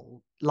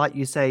struggle, like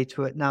you say,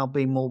 to it now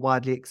being more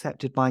widely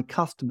accepted by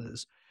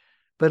customers,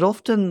 but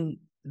often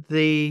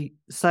the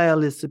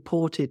sale is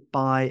supported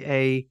by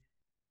a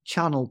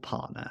channel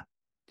partner.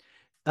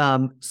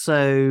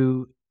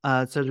 So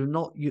they're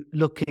not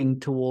looking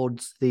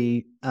towards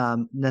the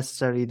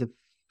necessarily the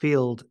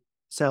field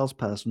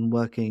salesperson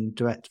working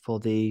direct for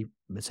the,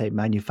 let's say,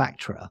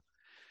 manufacturer,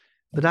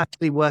 but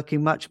actually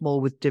working much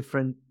more with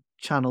different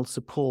channel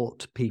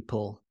support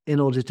people in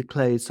order to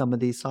close some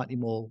of these slightly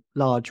more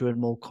larger and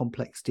more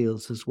complex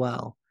deals as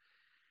well.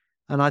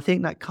 And I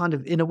think that kind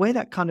of, in a way,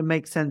 that kind of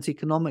makes sense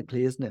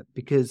economically, isn't it?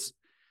 Because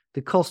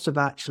the cost of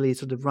actually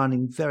sort of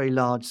running very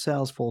large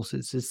sales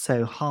forces is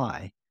so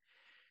high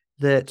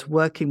that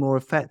working more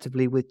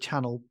effectively with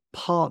channel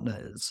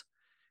partners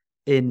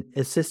in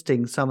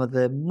assisting some of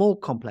the more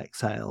complex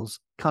sales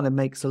kind of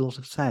makes a lot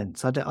of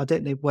sense. I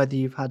don't know whether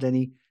you've had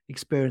any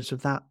experience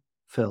with that,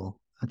 Phil,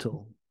 at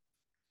all.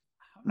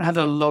 I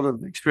haven't had a lot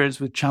of experience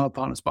with channel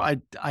partners, but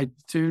I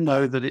do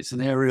know that it's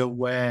an area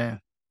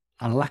where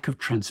a lack of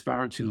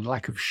transparency and a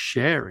lack of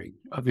sharing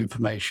of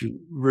information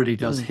really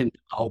does hinder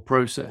the whole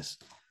process.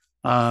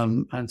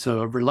 And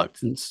so a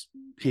reluctance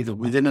either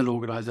within an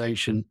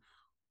organization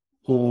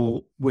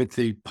or with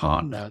the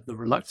partner, the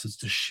reluctance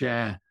to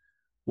share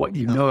what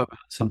you know about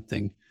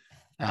something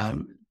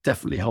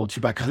definitely holds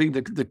you back. I think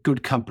the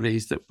good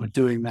companies that were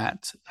doing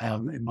that,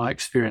 in my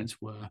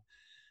experience, were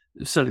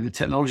certainly the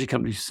technology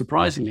companies,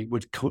 surprisingly,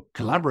 would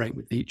collaborate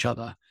with each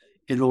other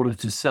in order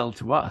to sell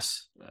to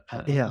us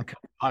at the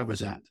company I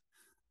was at.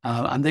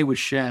 And they would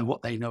share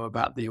what they know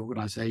about the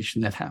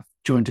organization. They'd have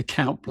joint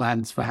account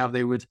plans for how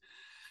they would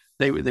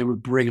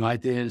bring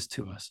ideas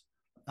to us.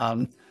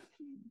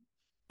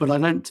 But I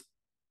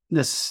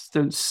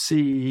don't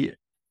see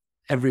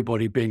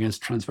everybody being as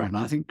transparent.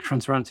 I think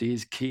transparency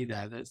is key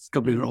there. There's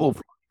got to be an awful lot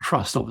of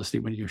trust, obviously,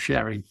 when you're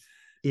sharing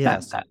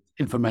that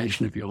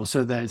information of yours.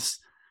 So there's,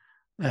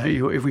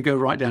 if we go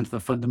right down to the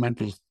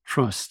fundamental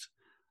trust,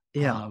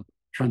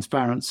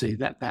 transparency,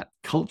 that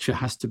culture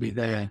has to be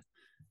there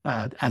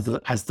as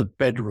the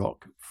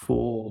bedrock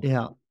for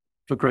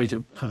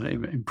greater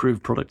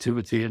improved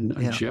productivity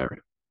and sharing.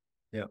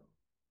 Yeah.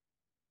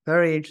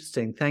 Very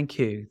interesting. Thank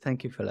you,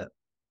 Philip.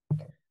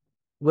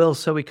 Will,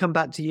 so we come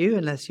back to you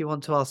unless you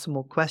want to ask some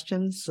more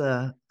questions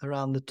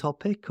around the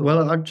topic? Or...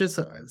 Well, I'm just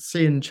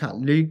seeing chat.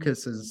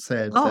 Lucas has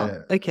said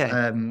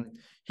that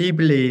he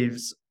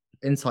believes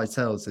inside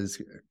sales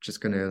is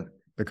just going to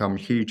become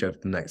huge over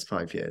the next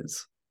 5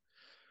 years.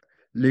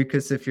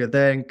 Lucas, if you're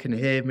there and can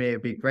hear me,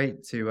 it'd be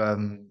great to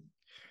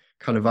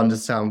kind of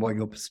understand what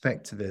your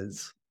perspective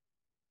is.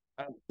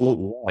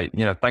 Absolutely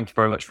right. Thank you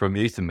very much for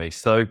unmuting me.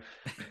 So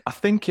I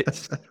think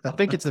it's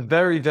a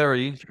very,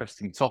 very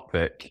interesting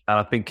topic. And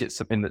I think it's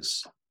something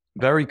that's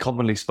very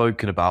commonly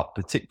spoken about,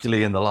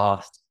 particularly in the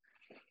last,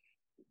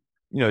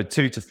 2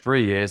 to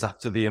 3 years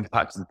after the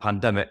impact of the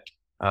pandemic.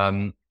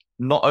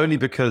 Not only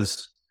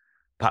because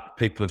perhaps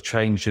people have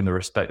changed in the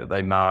respect that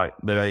they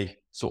may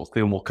sort of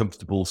feel more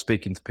comfortable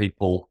speaking to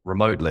people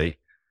remotely.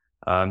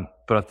 But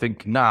I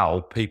think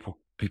now people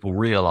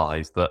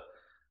realize that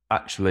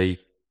actually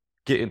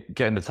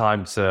getting the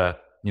time to,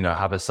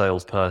 have a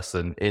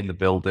salesperson in the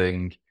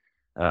building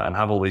and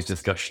have all these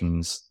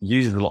discussions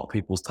uses a lot of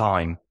people's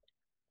time.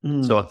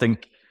 So I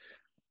think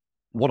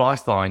what I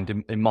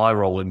find in my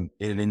role in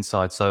an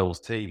inside sales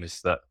team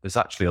is that there's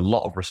actually a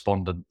lot of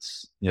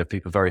respondents,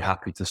 people are very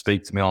happy to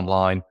speak to me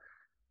online.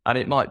 And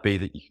it might be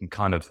that you can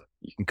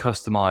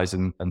customize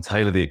and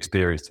tailor the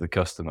experience to the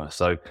customer.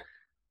 So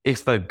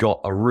if they've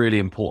got a really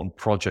important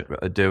project that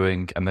they're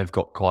doing and they've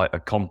got quite a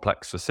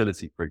complex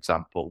facility, for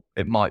example,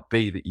 it might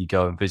be that you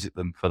go and visit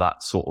them for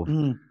that sort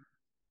of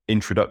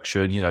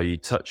introduction. You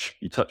touch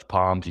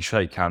palms, you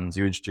shake hands,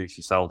 you introduce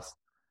yourself.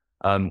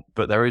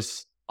 But there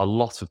is a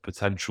lot of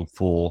potential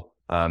for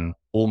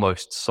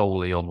almost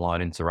solely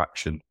online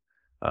interaction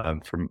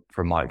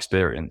from my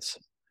experience.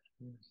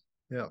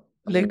 Yeah.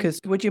 Lucas,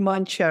 would you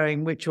mind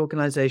sharing which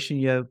organization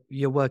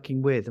you're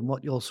working with and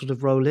what your sort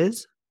of role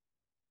is?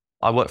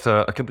 I work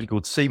for a company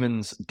called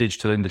Siemens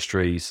Digital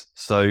Industries.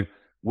 So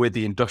we're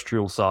the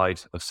industrial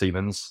side of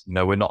Siemens.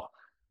 We're not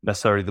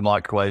necessarily the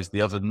microwaves,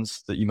 the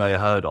ovens that you may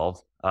have heard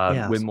of.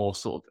 Yes. We're more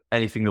sort of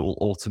anything that will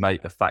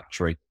automate a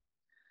factory.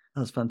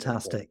 That's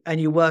fantastic. And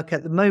you work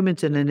at the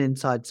moment in an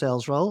inside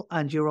sales role,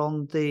 and you're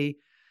on the,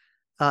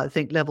 I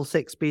think, level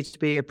 6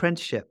 B2B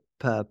apprenticeship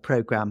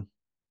program,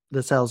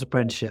 the sales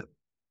apprenticeship.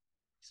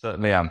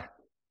 Certainly am.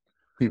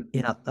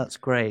 Yeah, that's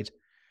great.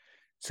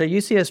 So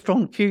you see a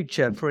strong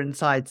future for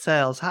inside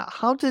sales.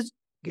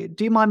 Do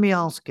you mind me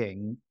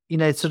asking,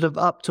 sort of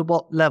up to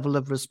what level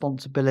of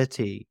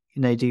responsibility,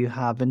 do you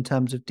have in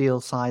terms of deal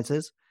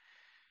sizes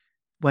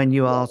when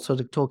you are sort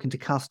of talking to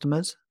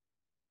customers?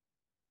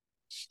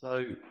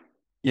 So,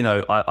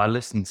 I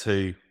listened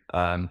to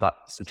that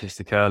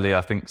statistic earlier.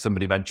 I think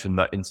somebody mentioned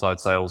that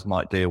inside sales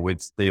might deal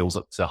with deals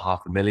up to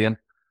 $500,000.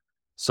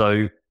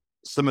 So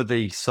some of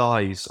the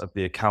size of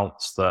the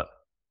accounts that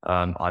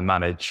I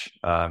manage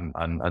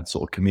and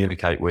sort of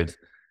communicate with,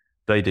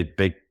 they did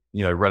big,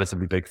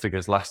 relatively big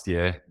figures last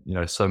year.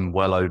 Some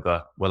well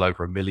over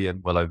 $1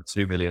 million, well over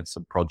 2 million,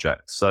 some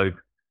projects. So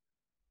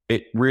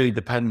it really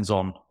depends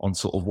on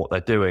sort of what they're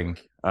doing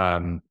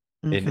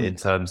in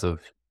terms of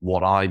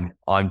what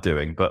I'm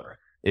doing, but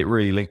it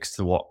really links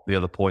to what the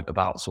other point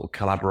about sort of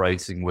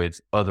collaborating with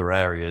other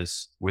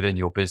areas within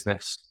your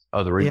business,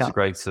 other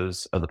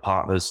integrators, other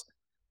partners.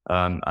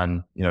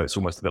 And, it's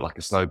almost a bit like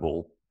a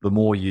snowball. The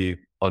more you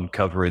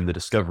uncover in the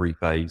discovery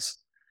phase,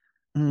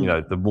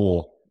 the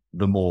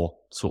more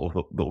sort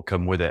of that will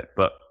come with it.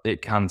 But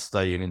it can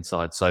stay in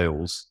inside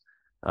sales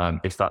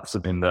if that's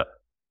something that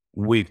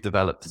we've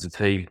developed as a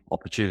team,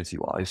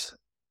 opportunity-wise.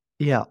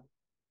 Yeah.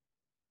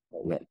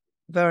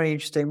 Very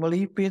interesting. Well,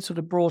 you've been sort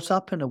of brought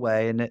up in a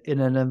way in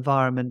an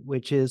environment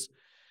which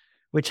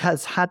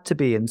has had to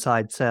be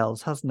inside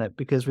sales, hasn't it?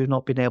 Because we've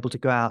not been able to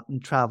go out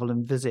and travel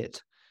and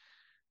visit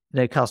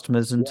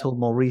customers until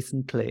more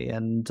recently.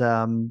 And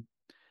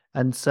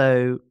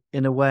so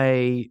in a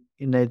way,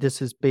 this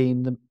has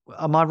been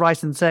am I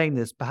right in saying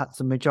this? Perhaps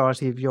the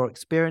majority of your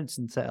experience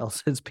in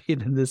sales has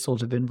been in this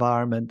sort of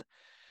environment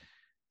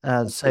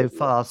so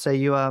far. So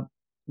you are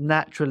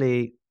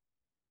naturally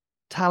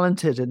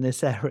talented in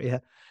this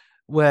area,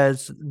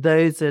 whereas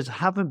those that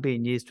haven't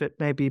been used to it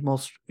may be more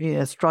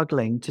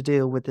struggling to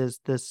deal with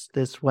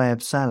this way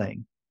of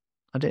selling.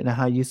 I don't know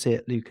how you see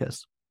it,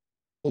 Lucas.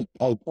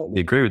 I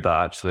totally agree with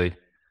that, actually,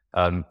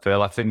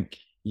 Phil. I think,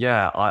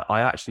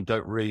 I actually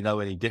don't really know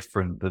any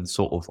different than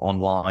sort of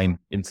online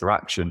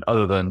interaction,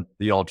 other than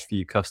the odd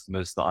few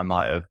customers that I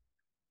might have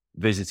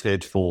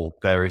visited for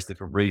various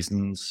different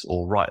reasons,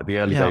 or right at the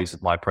early days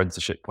of my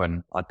apprenticeship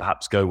when I'd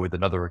perhaps go with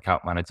another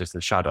account manager to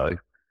shadow.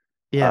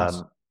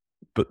 Yes.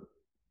 But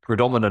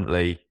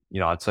predominantly,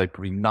 I'd say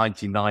probably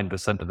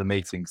 99% of the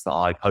meetings that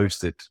I've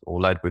hosted or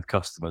led with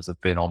customers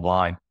have been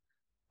online.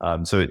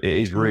 So it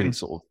is really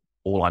sort of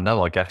all I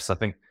know, I guess. I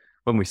think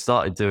when we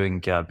started doing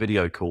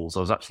video calls,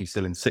 I was actually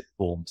still in sixth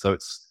form. So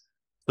it's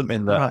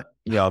something that,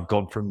 I've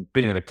gone from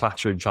being in a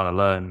classroom trying to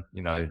learn,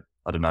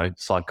 I don't know,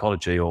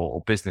 psychology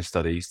or business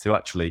studies, to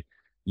actually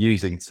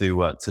using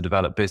to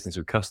develop business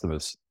with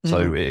customers.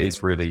 So it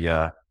is really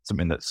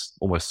something that's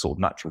almost sort of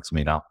natural to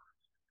me now.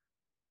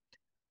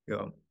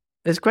 Yeah.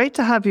 It's great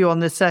to have you on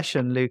this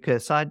session,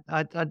 Lucas.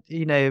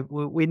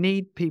 We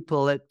need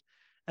people at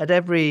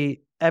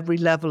every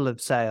level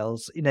of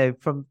sales.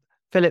 From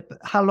Philip,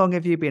 how long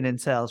have you been in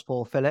sales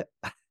for, Philip?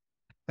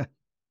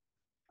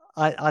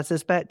 I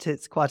suspect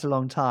it's quite a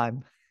long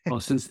time. Well,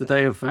 since the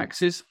day of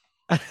faxes.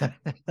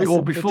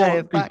 Or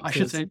before, I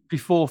should say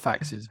before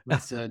faxes.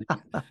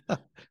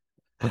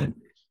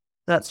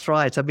 That's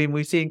right. I mean,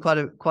 we've seen quite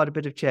a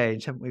bit of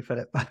change, haven't we,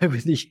 Philip, over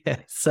the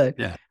years? So,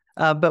 Yeah.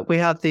 but we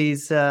have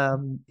these.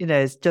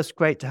 It's just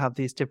great to have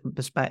these different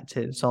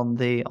perspectives on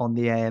the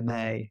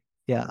AMA.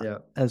 Yeah.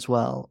 As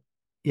well.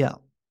 Yeah.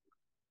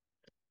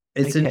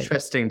 It's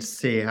interesting to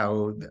see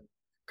how the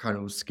kind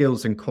of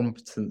skills and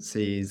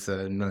competencies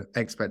and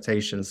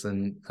expectations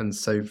and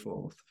so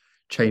forth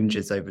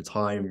changes over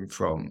time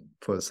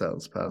for a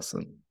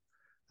salesperson.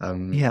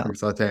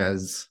 Because I think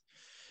as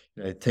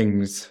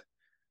things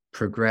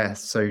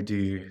progress, so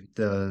do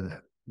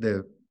the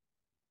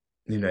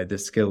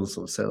skills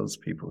of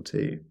salespeople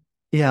too.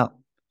 Yeah.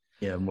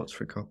 Yeah, and what's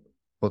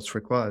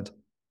required.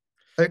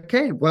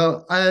 Okay,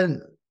 well,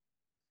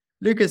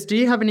 Lucas, do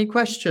you have any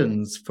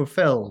questions for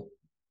Phil?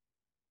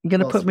 You're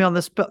going to put me on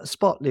the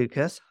spot,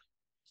 Lucas.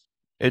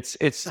 It's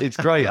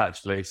great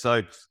actually.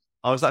 So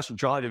I was actually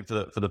driving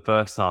for the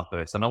first half of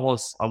this, and I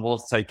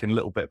was taking a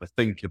little bit of a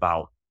think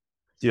about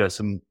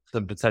some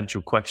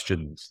potential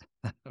questions,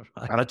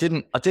 Right. and I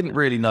didn't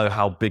really know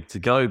how big to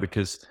go,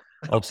 because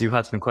obviously you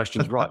had some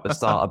questions right at the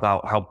start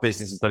about how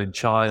business is done in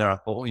China. I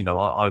thought, I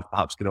was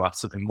perhaps going to ask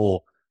something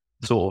more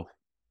sort of,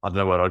 I don't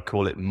know what I'd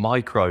call it,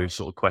 micro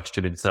sort of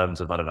question in terms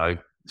of, I don't know,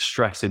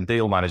 stress in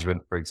deal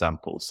management, for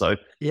example. So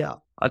yeah,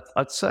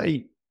 I'd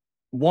say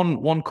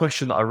one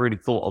question that I really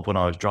thought of when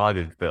I was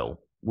driving, Phil,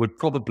 would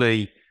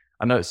probably,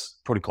 I know it's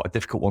probably quite a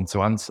difficult one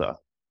to answer.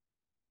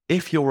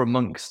 If you're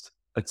amongst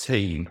a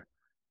team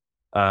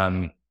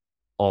of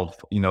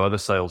other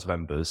sales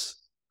members,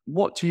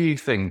 what do you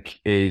think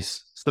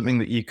is something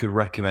that you could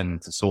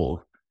recommend to sort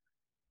of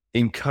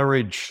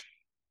encourage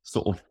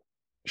sort of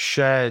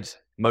shared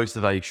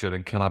motivation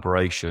and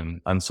collaboration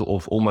and sort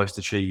of almost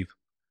achieve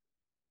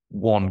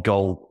one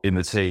goal in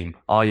the team,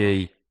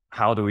 i.e.,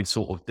 how do we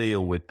sort of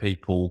deal with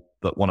people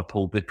that want to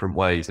pull different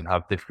ways and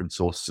have different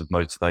sources of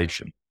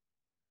motivation?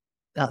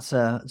 It's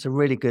a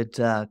really good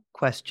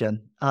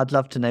question. I'd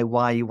love to know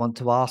why you want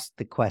to ask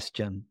the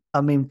question. I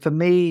mean, for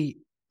me,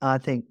 I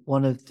think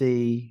one of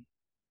the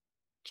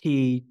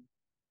key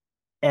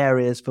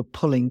areas for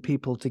pulling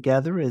people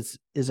together is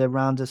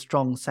around a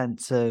strong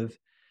sense of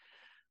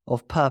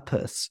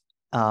purpose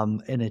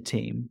in a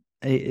team.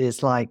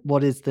 It's like,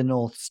 what is the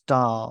North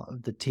Star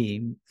of the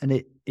team? And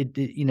it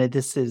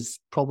this is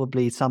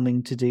probably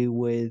something to do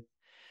with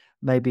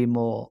maybe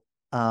more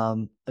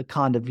a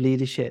kind of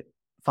leadership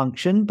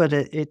function, but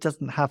it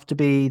doesn't have to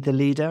be the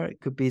leader.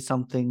 It could be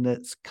something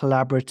that's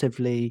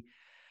collaboratively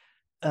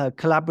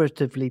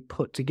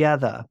put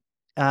together.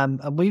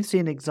 And we've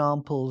seen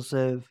examples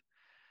of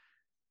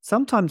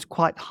sometimes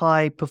quite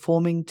high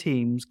performing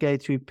teams go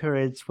through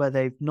periods where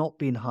they've not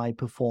been high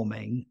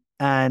performing,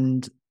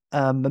 and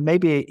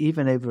maybe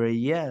even over a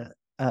year,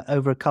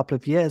 over a couple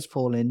of years,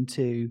 fall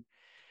into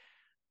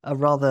a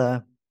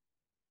rather,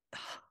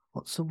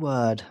 what's the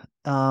word?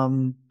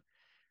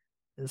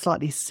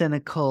 Slightly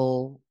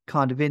cynical,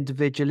 kind of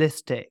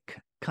individualistic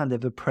kind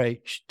of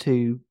approach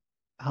to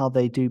how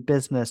they do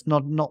business,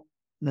 not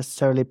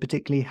necessarily a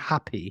particularly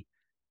happy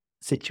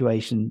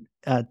situation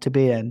to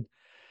be in.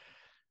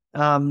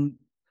 And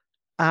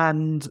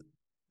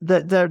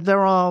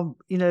there are,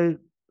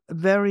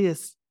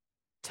 various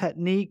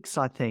techniques,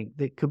 I think,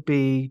 that could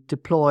be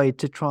deployed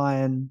to try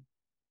and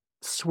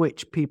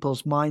switch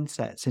people's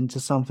mindsets into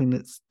something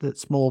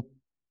that's more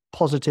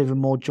positive and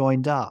more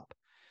joined up.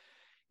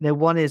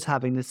 One is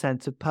having the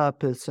sense of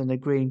purpose and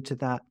agreeing to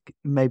that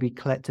maybe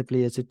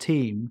collectively as a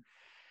team.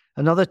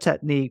 Another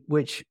technique,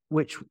 which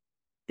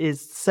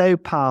is so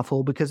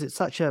powerful because it's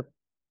such a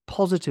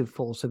positive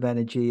force of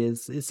energy,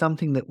 is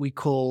something that we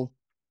call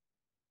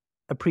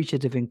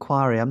appreciative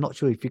inquiry. I'm not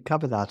sure if you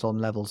cover that on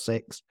level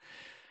 6,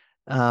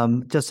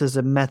 just as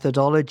a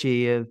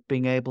methodology of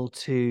being able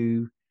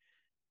to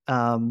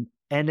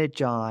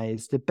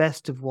energize the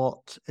best of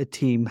what a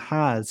team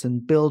has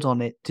and build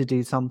on it to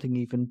do something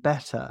even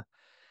better.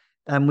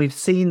 And we've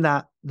seen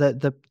that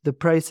the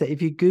process,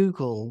 if you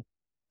Google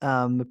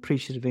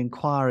appreciative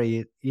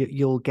inquiry,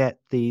 you'll get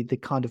the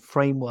kind of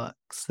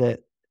frameworks that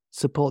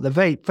support. They're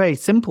very, very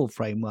simple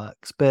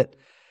frameworks, but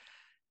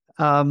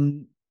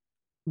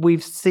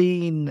we've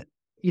seen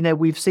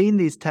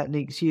these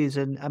techniques used,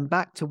 and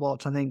back to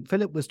what I think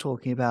Philip was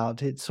talking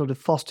about, it sort of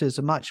fosters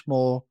a much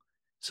more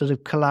sort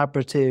of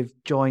collaborative,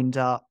 joined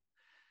up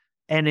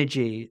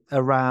energy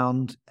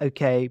around,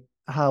 okay,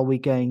 how are we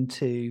going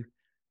to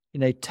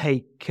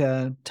take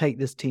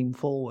this team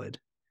forward?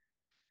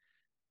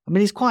 I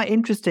mean, it's quite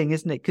interesting,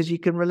 isn't it? Because you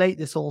can relate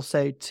this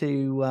also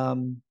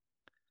to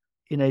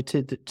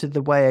to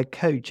the way a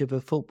coach of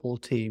a football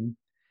team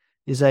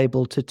is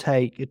able to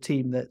take a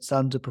team that's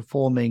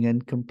underperforming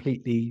and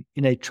completely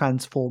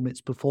transform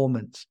its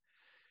performance.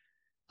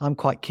 I'm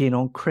quite keen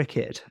on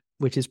cricket,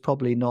 which is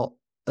probably not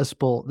a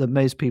sport that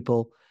most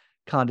people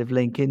kind of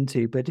link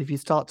into, but if you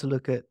start to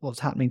look at what's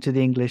happening to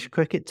the English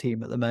cricket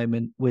team at the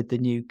moment with the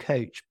new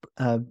coach,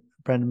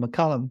 Brendan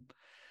McCullum,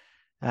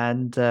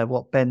 and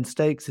what Ben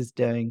Stokes is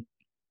doing,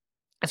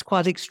 it's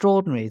quite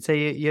extraordinary. So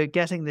you're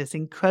getting this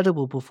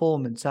incredible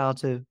performance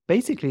out of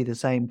basically the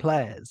same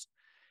players,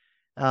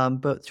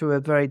 but through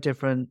a very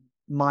different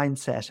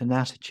mindset and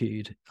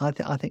attitude. I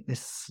think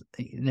this,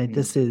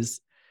 this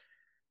is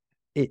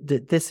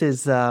it. This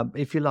is,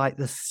 if you like,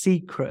 the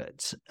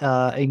secret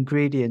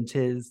ingredient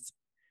is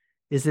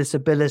this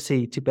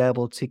ability to be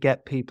able to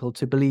get people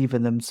to believe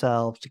in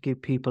themselves, to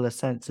give people a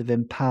sense of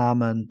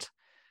empowerment.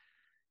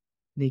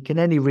 And you can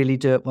only really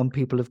do it when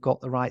people have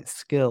got the right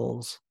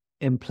skills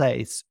in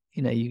place.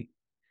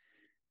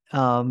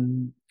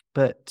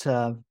 But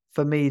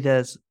for me,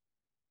 there's,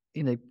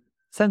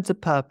 sense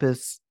of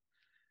purpose,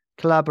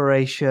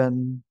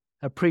 collaboration,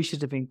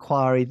 appreciative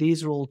inquiry.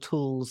 These are all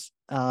tools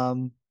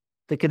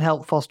that can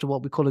help foster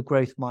what we call a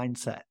growth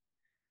mindset,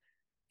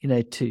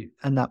 too,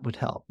 and that would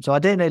help. So I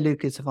don't know,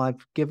 Lucas, if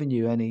I've given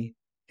you any,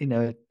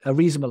 a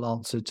reasonable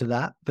answer to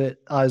that, but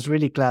I was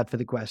really glad for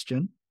the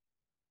question.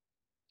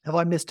 Have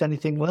I missed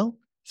anything, Will?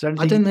 Is there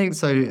anything? I don't think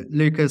so,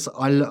 Lucas.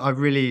 I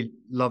really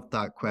loved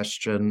that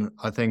question.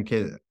 I think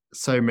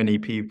so many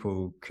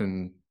people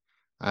can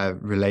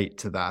relate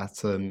to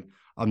that, and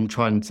I'm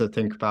trying to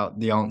think about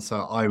the answer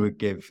I would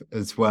give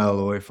as well,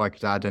 or if I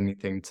could add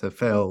anything to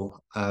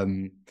Phil.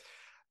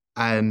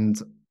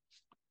 And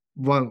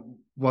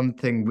one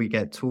thing we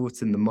get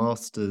taught in the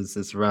masters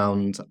is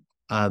around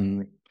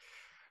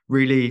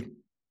really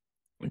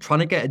trying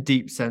to get a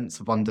deep sense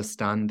of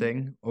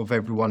understanding of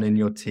everyone in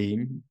your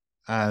team,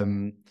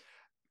 kind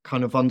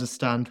of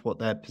understand what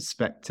their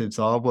perspectives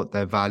are, what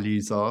their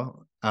values are,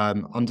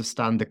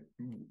 understand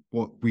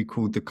what we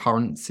call the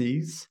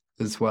currencies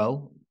as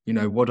well.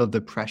 What are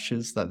the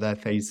pressures that they're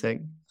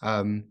facing?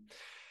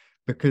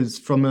 Because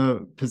from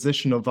a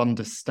position of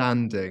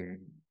understanding,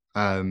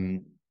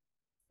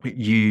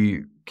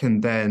 you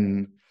can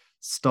then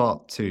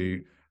start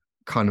to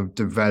kind of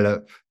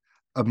develop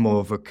a more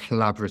of a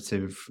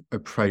collaborative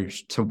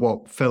approach to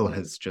what Phil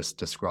has just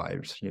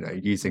described,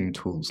 using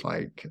tools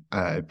like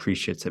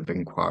appreciative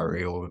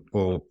inquiry or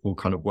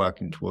kind of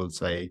working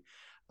towards a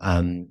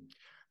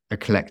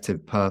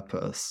collective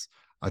purpose,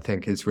 I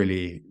think is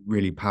really,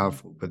 really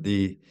powerful. But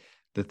the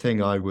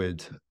thing I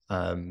would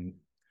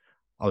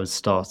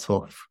start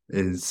off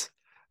is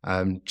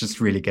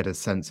just really get a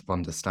sense of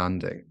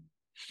understanding.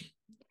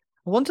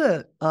 I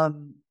wonder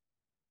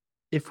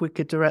if we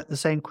could direct the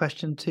same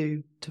question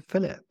to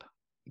Philip,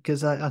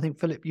 because I think,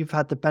 Philip, you've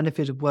had the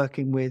benefit of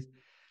working with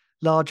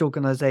large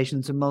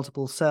organizations and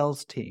multiple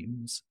sales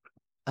teams.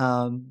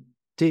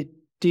 Do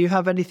you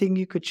have anything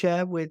you could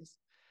share with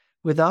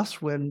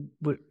us when,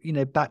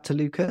 back to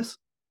Lucas?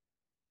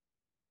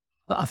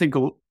 I think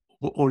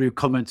all your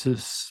comments are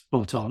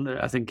spot on.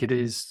 I think it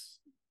is,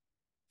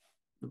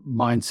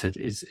 mindset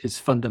is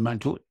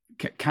fundamental.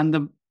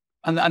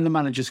 And the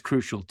manager's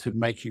crucial to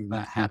making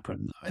that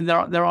happen. And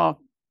there are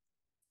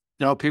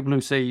people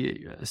who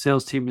say a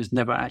sales team is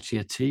never actually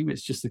a team.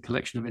 It's just a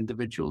collection of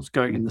individuals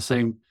going in the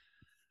same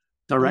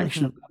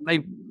direction.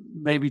 Mm-hmm.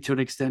 Maybe to an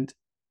extent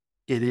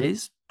it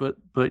is, but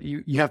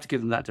you have to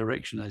give them that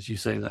direction, as you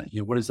say that.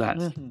 What is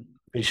that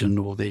vision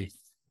or the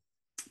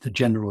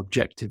general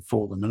objective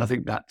for them? And I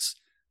think that's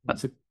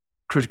a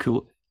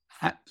critical.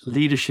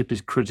 Leadership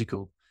is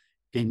critical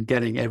in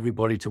getting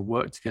everybody to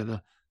work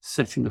together,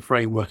 setting the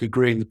framework,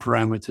 agreeing the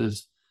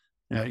parameters,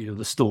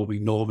 the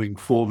storming, norming,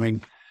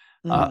 forming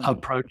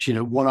approach.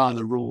 What are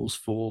the rules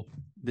for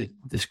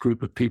this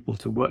group of people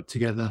to work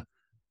together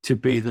to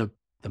be the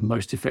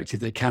most effective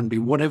they can be,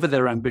 whatever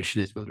their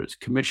ambition is, whether it's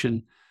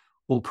commission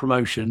or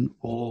promotion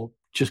or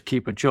just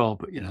keep a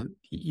job.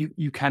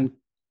 You can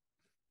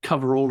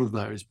cover all of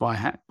those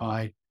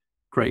by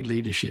great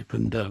leadership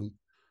and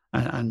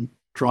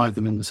drive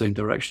them in the same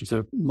direction.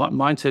 So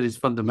mindset is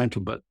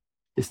fundamental, but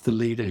it's the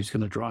leader who's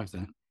going to drive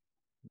that.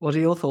 What are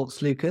your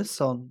thoughts, Lucas,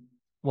 on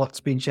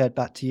what's been shared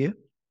back to you?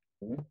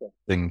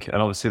 And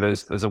obviously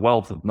there's a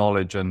wealth of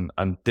knowledge and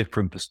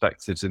different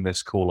perspectives in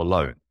this call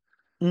alone.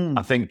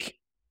 I think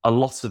a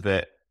lot of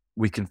it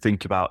we can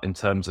think about in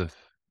terms of,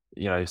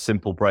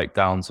 simple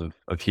breakdowns of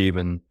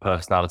human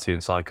personality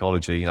and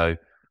psychology.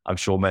 I'm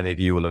sure many of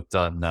you will have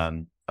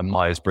done a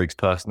Myers-Briggs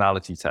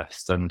personality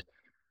test, and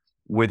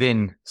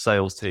within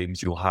sales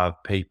teams, you'll have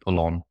people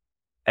on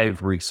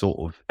every sort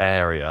of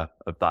area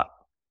of that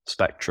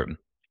spectrum.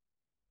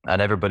 And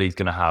everybody's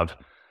going to have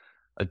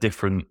a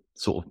different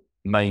sort of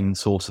main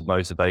source of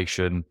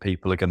motivation.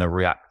 People are going to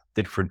react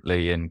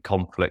differently in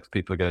conflict.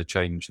 People are going to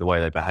change the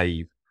way they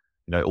behave,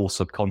 all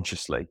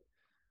subconsciously.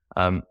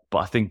 But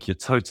I think you're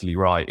totally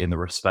right in the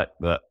respect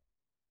that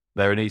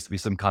there needs to be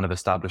some kind of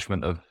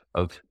establishment of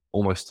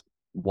almost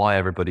why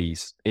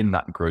everybody's in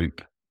that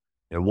group.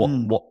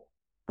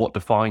 What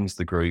defines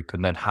the group,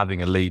 and then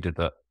having a leader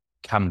that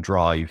can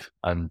drive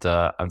and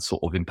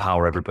sort of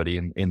empower everybody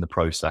in the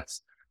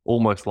process.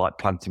 Almost like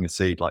planting a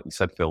seed, like you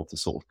said, Phil, to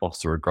sort of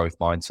foster a growth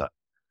mindset.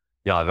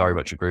 Yeah, I very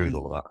much agree with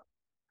all of that.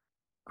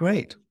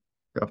 Great.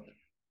 Yeah.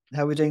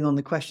 How are we doing on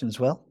the questions,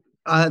 Will?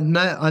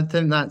 No, I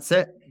think that's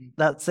it.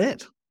 That's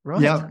it.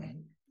 Right. Yeah.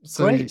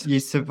 So Great. you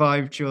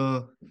survived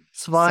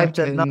my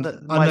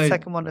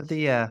second one of the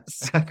year.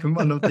 Second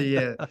one of the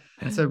year.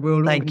 So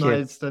we'll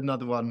organise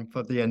another one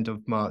for the end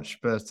of March.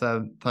 But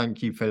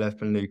thank you, Philip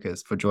and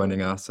Lucas, for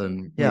joining us,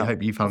 and we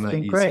hope you found that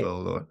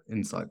useful or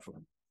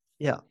insightful.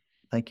 Yeah.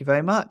 Thank you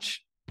very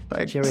much.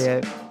 Thanks.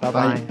 Cheerio. Bye-bye.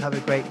 Bye. Have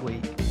a great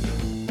week.